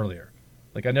earlier.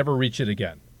 Like, I never reach it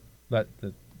again.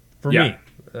 For me,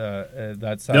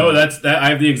 that's how. No, I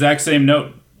have the exact same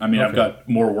note. I mean, I've got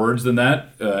more words than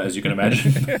that, as you can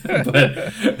imagine.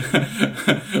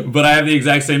 but I have the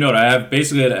exact same note. I have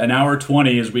basically an hour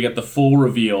 20 as we get the full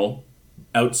reveal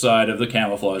outside of the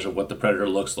camouflage of what the Predator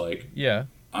looks like. Yeah.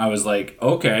 I was like,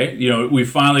 okay, we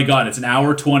finally got it. It's an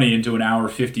hour 20 into an hour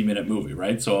 50-minute movie,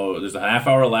 right? So there's a half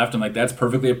hour left. I'm like, that's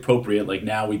perfectly appropriate. Like,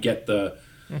 now we get the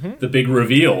big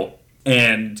reveal,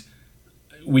 and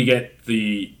we get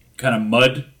the kind of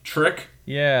mud trick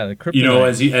Yeah, the kryptonite. You know,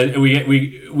 as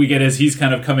we get as he's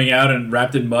kind of coming out and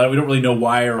wrapped in mud. We don't really know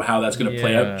why or how that's going to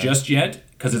play out just yet,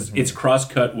 because it's cross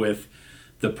cut with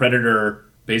the Predator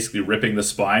basically ripping the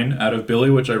spine out of Billy,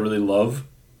 which I really love.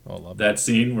 Oh, I love that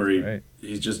scene where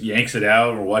he just yanks it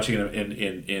out. We're watching it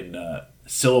in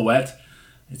silhouette.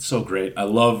 It's so great. I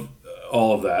love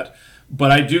all of that.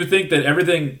 But I do think that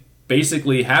everything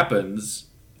basically happens.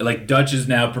 Like Dutch is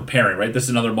now preparing, right? This is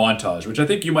another montage, which I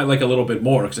think you might like a little bit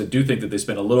more, because I do think that they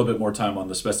spend a little bit more time on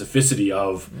the specificity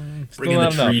of bringing the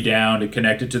tree down to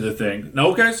connect it to the thing.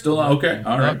 No, okay, still not okay.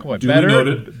 All right, quite. Duly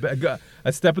noted.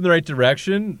 A step in the right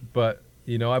direction, but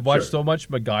I've watched so much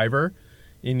MacGyver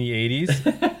in the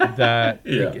 80s that,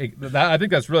 I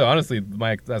think that's really honestly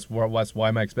that's why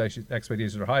my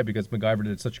expectations are high, because MacGyver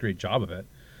did such a great job of it.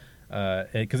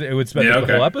 Because it would spend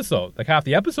the whole episode, like half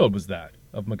the episode was that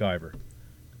of MacGyver.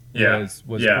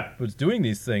 Was doing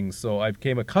these things, so I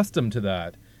became accustomed to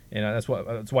that, and that's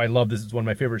why I love this. It's one of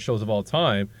my favorite shows of all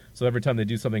time. So every time they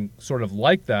do something sort of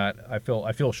like that, I feel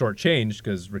shortchanged,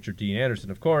 because Richard Dean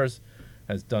Anderson, of course,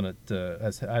 has done it,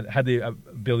 has had the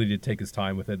ability to take his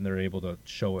time with it, and they're able to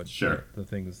show it. Sure, the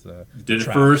things did it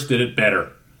first, did it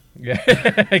better. Yeah,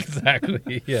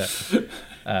 exactly. Yeah,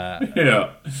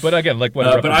 yeah. But again, like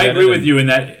but I agree with you in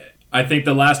that. I think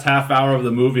the last half hour of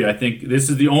the movie, I think this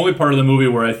is the only part of the movie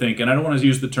where I think, and I don't want to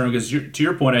use the term because to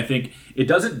your point, I think it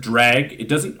doesn't drag, it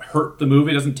doesn't hurt the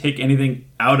movie, it doesn't take anything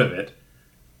out of it,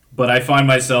 but I find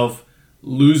myself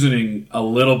losing a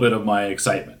little bit of my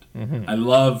excitement. Mm-hmm. I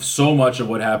love so much of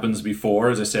what happens before,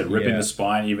 as I said, ripping the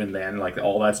spine, even then, like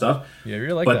all that stuff. Yeah,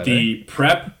 you're like but that, the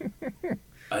prep...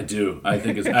 I do. I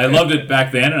think I loved it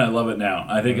back then, and I love it now.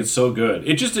 I think it's so good.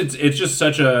 It's just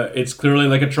such a. It's clearly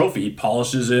like a trophy. He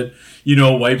polishes it,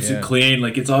 wipes it clean.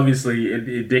 Like it's obviously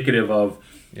indicative of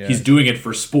he's doing it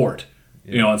for sport.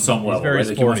 On some level. He's very right?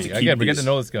 sporty. Again, we get to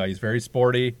know this guy. He's very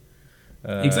sporty.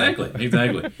 Exactly.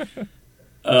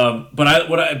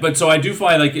 But so I do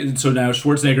find so now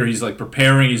Schwarzenegger, he's like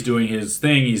preparing. He's doing his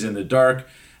thing. He's in the dark,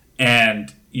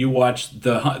 and you watch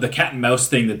the cat and mouse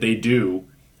thing that they do.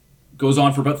 Goes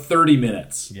on for about 30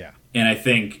 minutes. Yeah. And I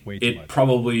think it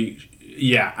probably,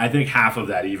 I think half of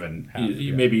that even,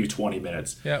 maybe 20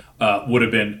 minutes, would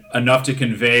have been enough to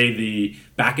convey the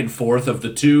back and forth of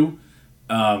the two.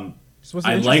 I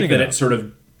like that it sort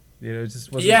of...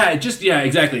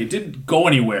 exactly. It didn't go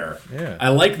anywhere. Yeah. I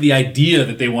like the idea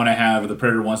that they want to have, the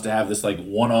Predator wants to have this like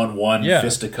one-on-one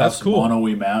fisticuffs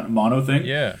mono thing.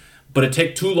 Yeah. But it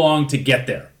took too long to get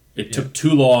there. It took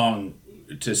too long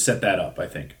to set that up, I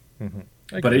think.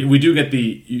 Mm-hmm. But we do get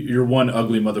the "you're one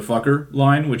ugly motherfucker"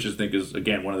 line, which I think is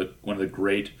again one of the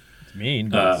great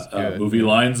movie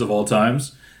lines of all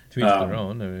times. To each their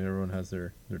own. I mean, everyone has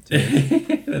their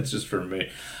taste. That's just for me.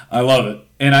 I love it,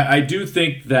 and I do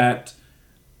think that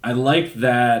I like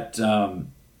that the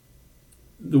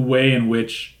way in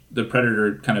which the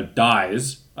Predator kind of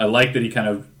dies. I like that he kind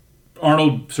of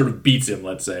Arnold sort of beats him,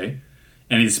 let's say,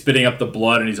 and he's spitting up the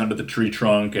blood, and he's under the tree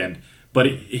trunk, but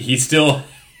he's still.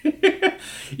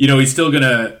 He's still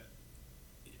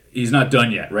he's not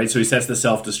done yet, right? So he sets the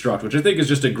self-destruct, which I think is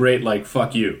just a great,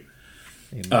 fuck you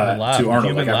to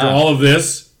Arnold. Like, after all of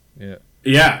this,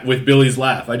 with Billy's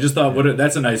laugh. I just thought,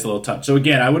 that's a nice little touch. So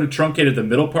again, I would have truncated the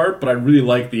middle part, but I really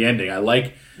like the ending. I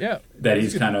like that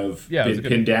he's kind of been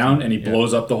pinned down and he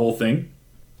blows up the whole thing.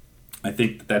 I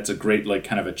think that's a great,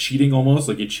 kind of a cheating almost.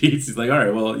 Like, he cheats. He's like, all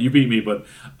right, well, you beat me, but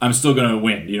I'm still going to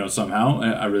win, somehow.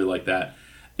 I really like that.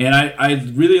 And I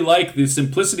really like the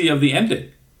simplicity of the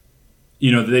ending.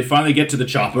 They finally get to the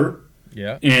chopper.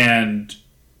 Yeah. And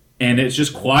it's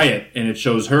just quiet. And it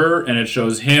shows her and it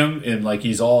shows him. And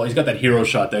he's got that hero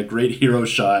shot, that great hero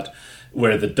shot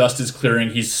where the dust is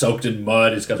clearing. He's soaked in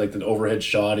mud. He's got the overhead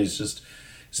shot. He's just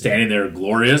standing there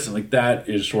glorious. And that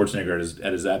is Schwarzenegger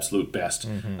at his absolute best.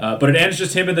 Mm-hmm. But it ends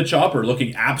just him in the chopper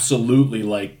looking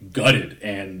absolutely gutted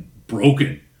and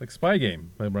broken. Like Spy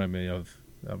Game, remind me of.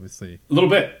 Obviously, a little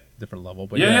bit different level,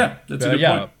 but that's a good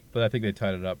point. But I think they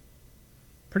tied it up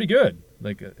pretty good.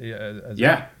 As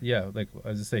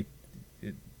I say,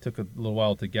 it took a little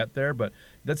while to get there, but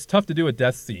that's tough to do a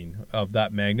death scene of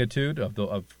that magnitude of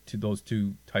those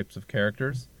two types of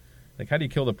characters. How do you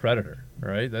kill the Predator?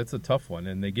 Right, that's a tough one,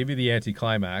 and they give you the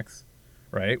anticlimax,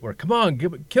 right? Where come on,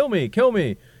 kill me, get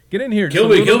in here, kill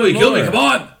me, come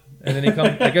on. And then he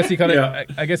comes. I guess he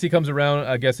comes around.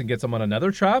 I guess and gets him on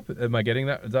another trap. Am I getting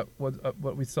that? Is that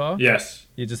what we saw? Yes.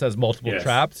 He just has multiple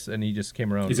traps, and he just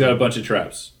came around. He's got a bunch of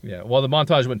traps. Yeah. Well, the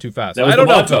montage went too fast. I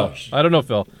don't know,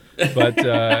 Phil. But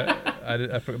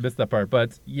I missed that part.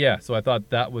 But yeah, so I thought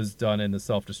that was done in the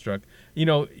self-destruct.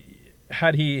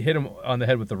 Had he hit him on the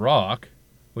head with the rock,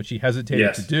 which he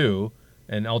hesitated to do,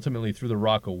 and ultimately threw the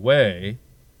rock away,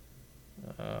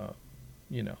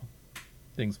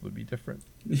 things would be different.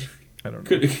 I don't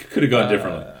know. Could have gone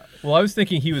differently. Well, I was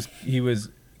thinking he was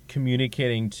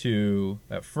communicating to,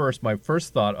 at first, my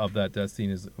first thought of that death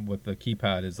scene is with the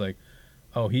keypad is like,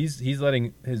 oh, he's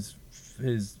letting his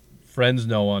friends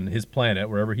know on his planet,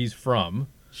 wherever he's from.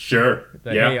 Sure.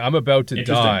 That, hey, I'm about to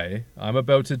die. I'm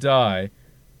about to die.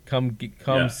 Come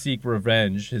seek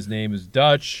revenge. His name is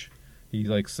Dutch. He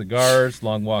likes cigars,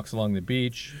 long walks along the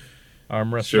beach,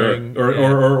 arm wrestling. Sure.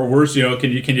 Or worse,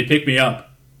 can you pick me up?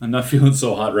 I'm not feeling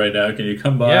so hot right now. Can you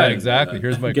come by? Yeah, exactly.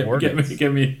 Here's my coordinates.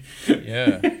 Get me.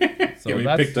 Yeah. So get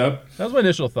me picked up. That was my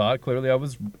initial thought. Clearly, I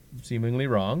was seemingly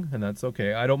wrong, and that's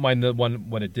okay. I don't mind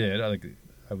what it did.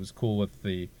 I was cool with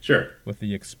the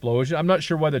explosion. I'm not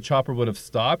sure why the chopper would have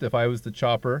stopped. If I was the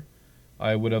chopper,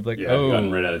 I would have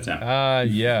gotten right out of town.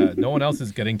 Yeah. No one else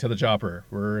is getting to the chopper.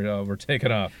 We're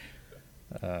taking off.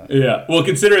 Well,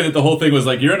 considering that the whole thing was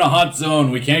like, you're in a hot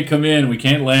zone, we can't come in, we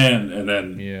can't land, and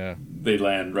then they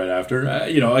land right after.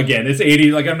 Again, it's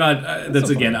 80. Like, I'm not.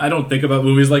 I don't think about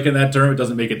movies like in that term. It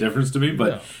doesn't make a difference to me.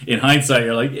 But in hindsight,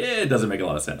 you're like, it doesn't make a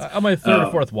lot of sense. On my third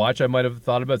or fourth watch, I might have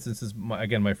thought about it, since this is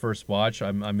my first watch.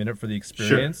 I'm in it for the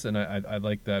experience, and I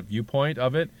like that viewpoint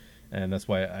of it, and that's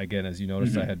why, again, as you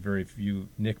noticed, I had very few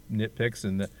nitpicks,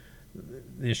 and the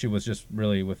issue was just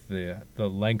really with the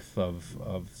length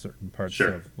of certain parts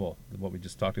of what we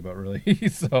just talked about, really.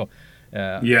 So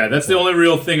that's the only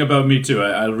real thing about me too.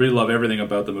 I really love everything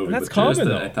about the movie. And that's common,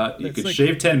 though. I thought you could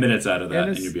shave 10 minutes out of that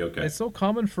and you'd be okay. It's so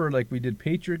common for, like, we did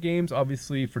Patriot games,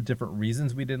 obviously for different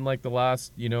reasons. We didn't like the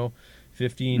last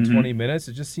 15 20 minutes.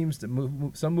 It just seems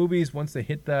to some movies, once they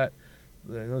hit that,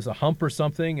 there's a hump or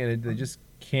something, and they just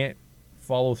can't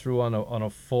follow through on a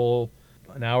full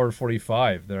an hour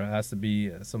 45. There has to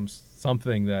be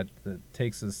something that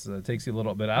takes you a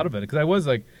little bit out of it. Because I was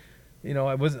like,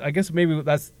 I guess maybe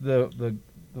that's the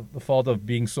fault of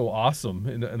being so awesome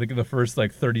in the first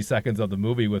 30 seconds of the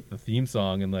movie with the theme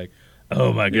song, and like,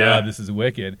 oh my god, this is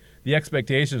wicked. The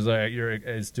expectations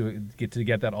is to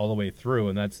get that all the way through,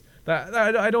 and that's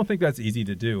I don't think that's easy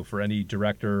to do for any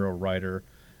director or writer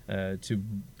to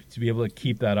be able to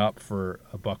keep that up for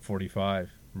 $1.45,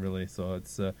 really. So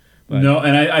it's no,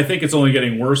 and I think it's only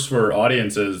getting worse for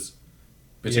audiences,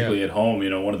 particularly at home.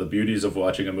 One of the beauties of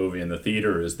watching a movie in the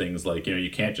theater is things like, you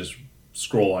can't just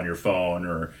scroll on your phone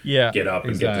or get up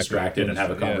and get distracted and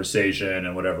have a conversation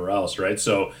and whatever else, right?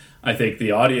 So I think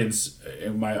the audience,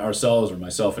 ourselves or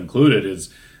myself included,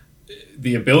 is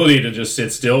the ability to just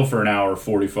sit still for an hour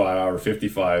 45, hour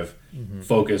 55,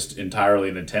 focused entirely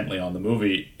and intently on the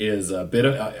movie is a bit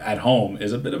of, at home,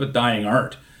 is a bit of a dying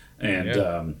art.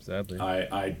 And sadly.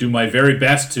 I do my very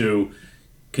best to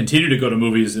continue to go to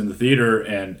movies in the theater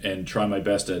and try my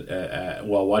best at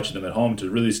while watching them at home to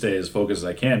really stay as focused as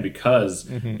I can, because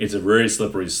it's a very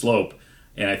slippery slope.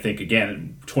 And I think,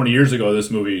 again, 20 years ago, this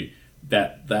movie,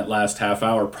 that last half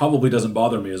hour probably doesn't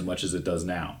bother me as much as it does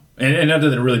now. And not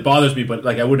that it really bothers me, but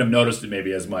I wouldn't have noticed it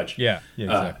maybe as much. Yeah,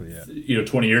 exactly.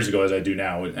 20 years ago as I do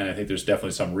now. And I think there's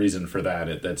definitely some reason for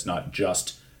that. That's not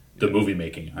just the movie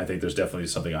making. I think there's definitely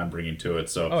something I'm bringing to it.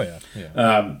 So,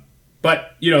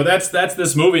 but that's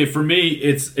this movie for me.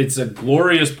 It's a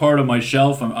glorious part of my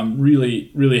shelf. I'm really,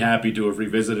 really happy to have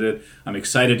revisited it. I'm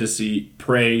excited to see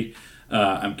Prey.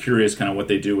 I'm curious kind of what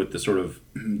they do with this sort of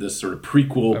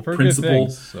prequel principle.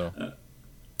 Things, so.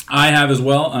 I have as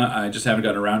well. I just haven't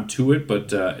gotten around to it,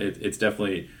 but it's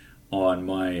definitely on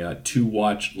my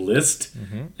to-watch list.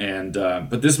 And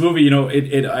but this movie,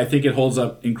 I think it holds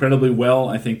up incredibly well.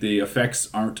 I think the effects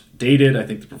aren't dated. I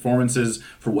think the performances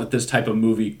for what this type of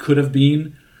movie could have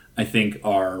been, I think,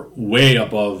 are way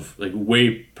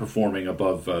performing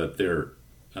above their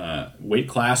weight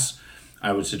class.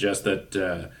 I would suggest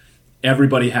that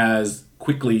everybody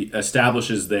quickly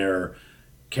establishes their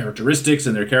characteristics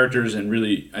and their characters, and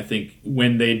really, I think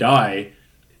when they die,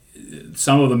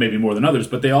 some of them maybe more than others,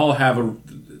 but they all have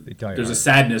a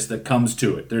sadness that comes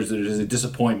to it. There's a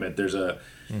disappointment. There's a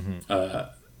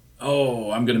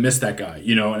I'm going to miss that guy,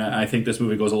 and I think this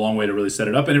movie goes a long way to really set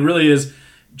it up. And it really is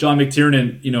John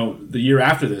McTiernan, the year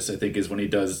after this, I think, is when he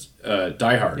does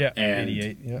Die Hard. And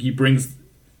 88, he brings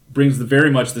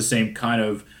very much the same kind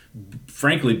of,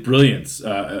 frankly, brilliance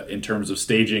in terms of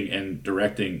staging and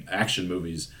directing action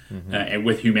movies, and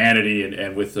with humanity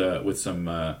and with some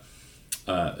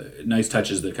nice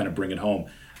touches that kind of bring it home.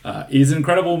 It's an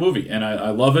incredible movie, and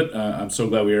I love it. I'm so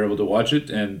glad we were able to watch it.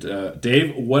 And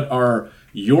Dave, what are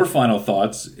your final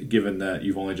thoughts, given that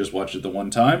you've only just watched it the one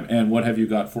time, and what have you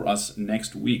got for us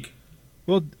next week?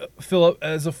 Well, Philip,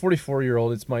 as a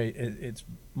 44-year-old, it's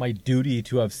my duty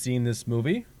to have seen this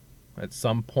movie. at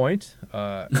some point.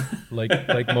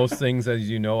 Like most things, as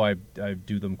you know, I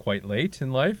do them quite late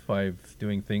in life. I'm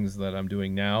doing things that I'm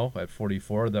doing now at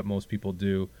 44 that most people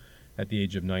do at the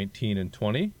age of 19 and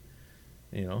 20.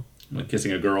 You know, like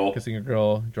kissing a girl,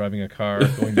 driving a car,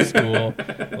 going to school.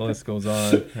 The list goes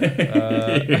on.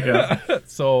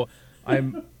 So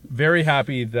I'm very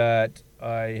happy that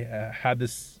I had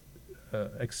this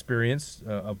experience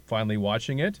of finally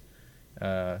watching it.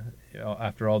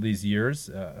 After all these years,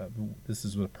 this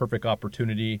is a perfect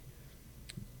opportunity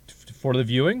for the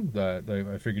viewing.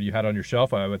 I figured you had on your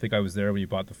shelf. I think I was there when you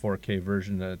bought the 4K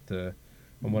version at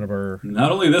on one of our.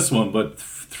 Not only this one, but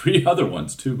 3 other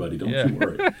ones too, buddy. Don't you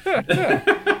worry.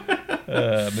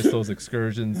 Miss those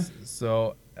excursions.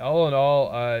 So all in all,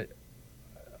 I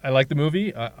like the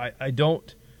movie. I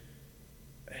don't.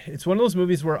 It's one of those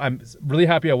movies where I'm really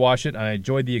happy I watched it and I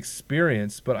enjoyed the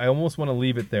experience, but I almost want to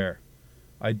leave it there.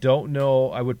 I don't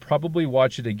know. I would probably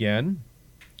watch it again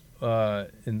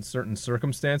in certain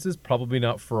circumstances. Probably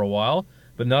not for a while,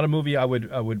 but not a movie I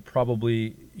would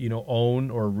probably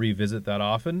own or revisit that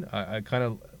often. I kind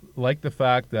of like the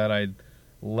fact that I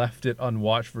left it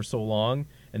unwatched for so long,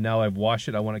 and now I've watched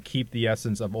it. I want to keep the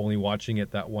essence of only watching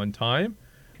it that one time,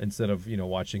 instead of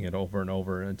watching it over and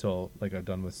over until like I've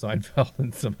done with Seinfeld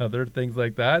and some other things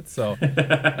like that. So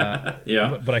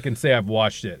yeah, but I can say I've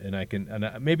watched it,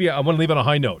 and maybe I want to leave on a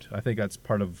high note. I think that's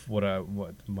part of what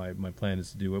my plan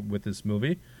is to do with this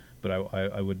movie. But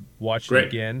I would watch it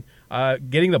again.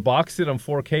 Getting the box set on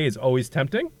 4K is always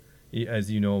tempting,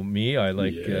 as you know me. I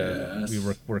like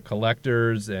we're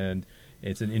collectors, and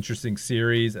it's an interesting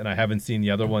series, and I haven't seen the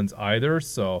other ones either.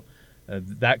 So.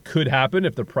 That could happen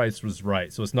if the price was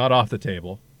right. So it's not off the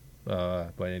table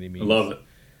by any means. I love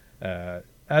it.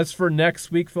 As for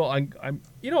next week, Phil, I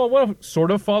want to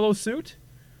sort of follow suit.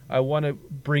 I want to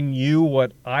bring you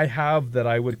what I have that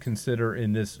I would consider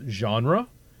in this genre.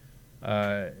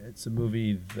 It's a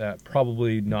movie that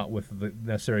probably not with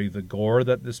necessarily the gore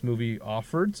that this movie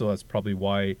offered. So that's probably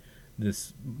why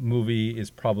this movie is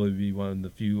probably one of the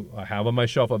few I have on my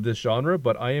shelf of this genre.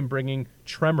 But I am bringing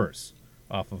Tremors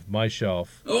off of my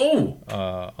shelf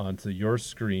onto your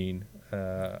screen.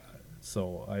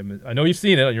 So I know you've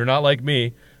seen it. You're not like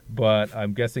me, but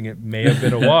I'm guessing it may have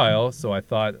been a while. So I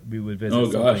thought we would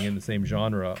visit something in the same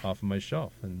genre off of my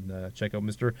shelf and check out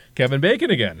Mr. Kevin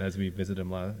Bacon again, as we visited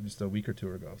him just a week or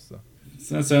two ago. So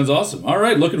that sounds awesome. All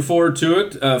right, looking forward to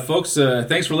it. Folks,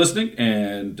 thanks for listening,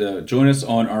 and join us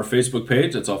on our Facebook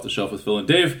page. That's Off the Shelf with Phil and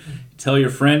Dave. Tell your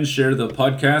friends, share the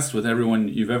podcast with everyone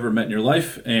you've ever met in your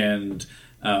life, and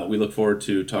we look forward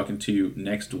to talking to you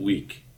next week.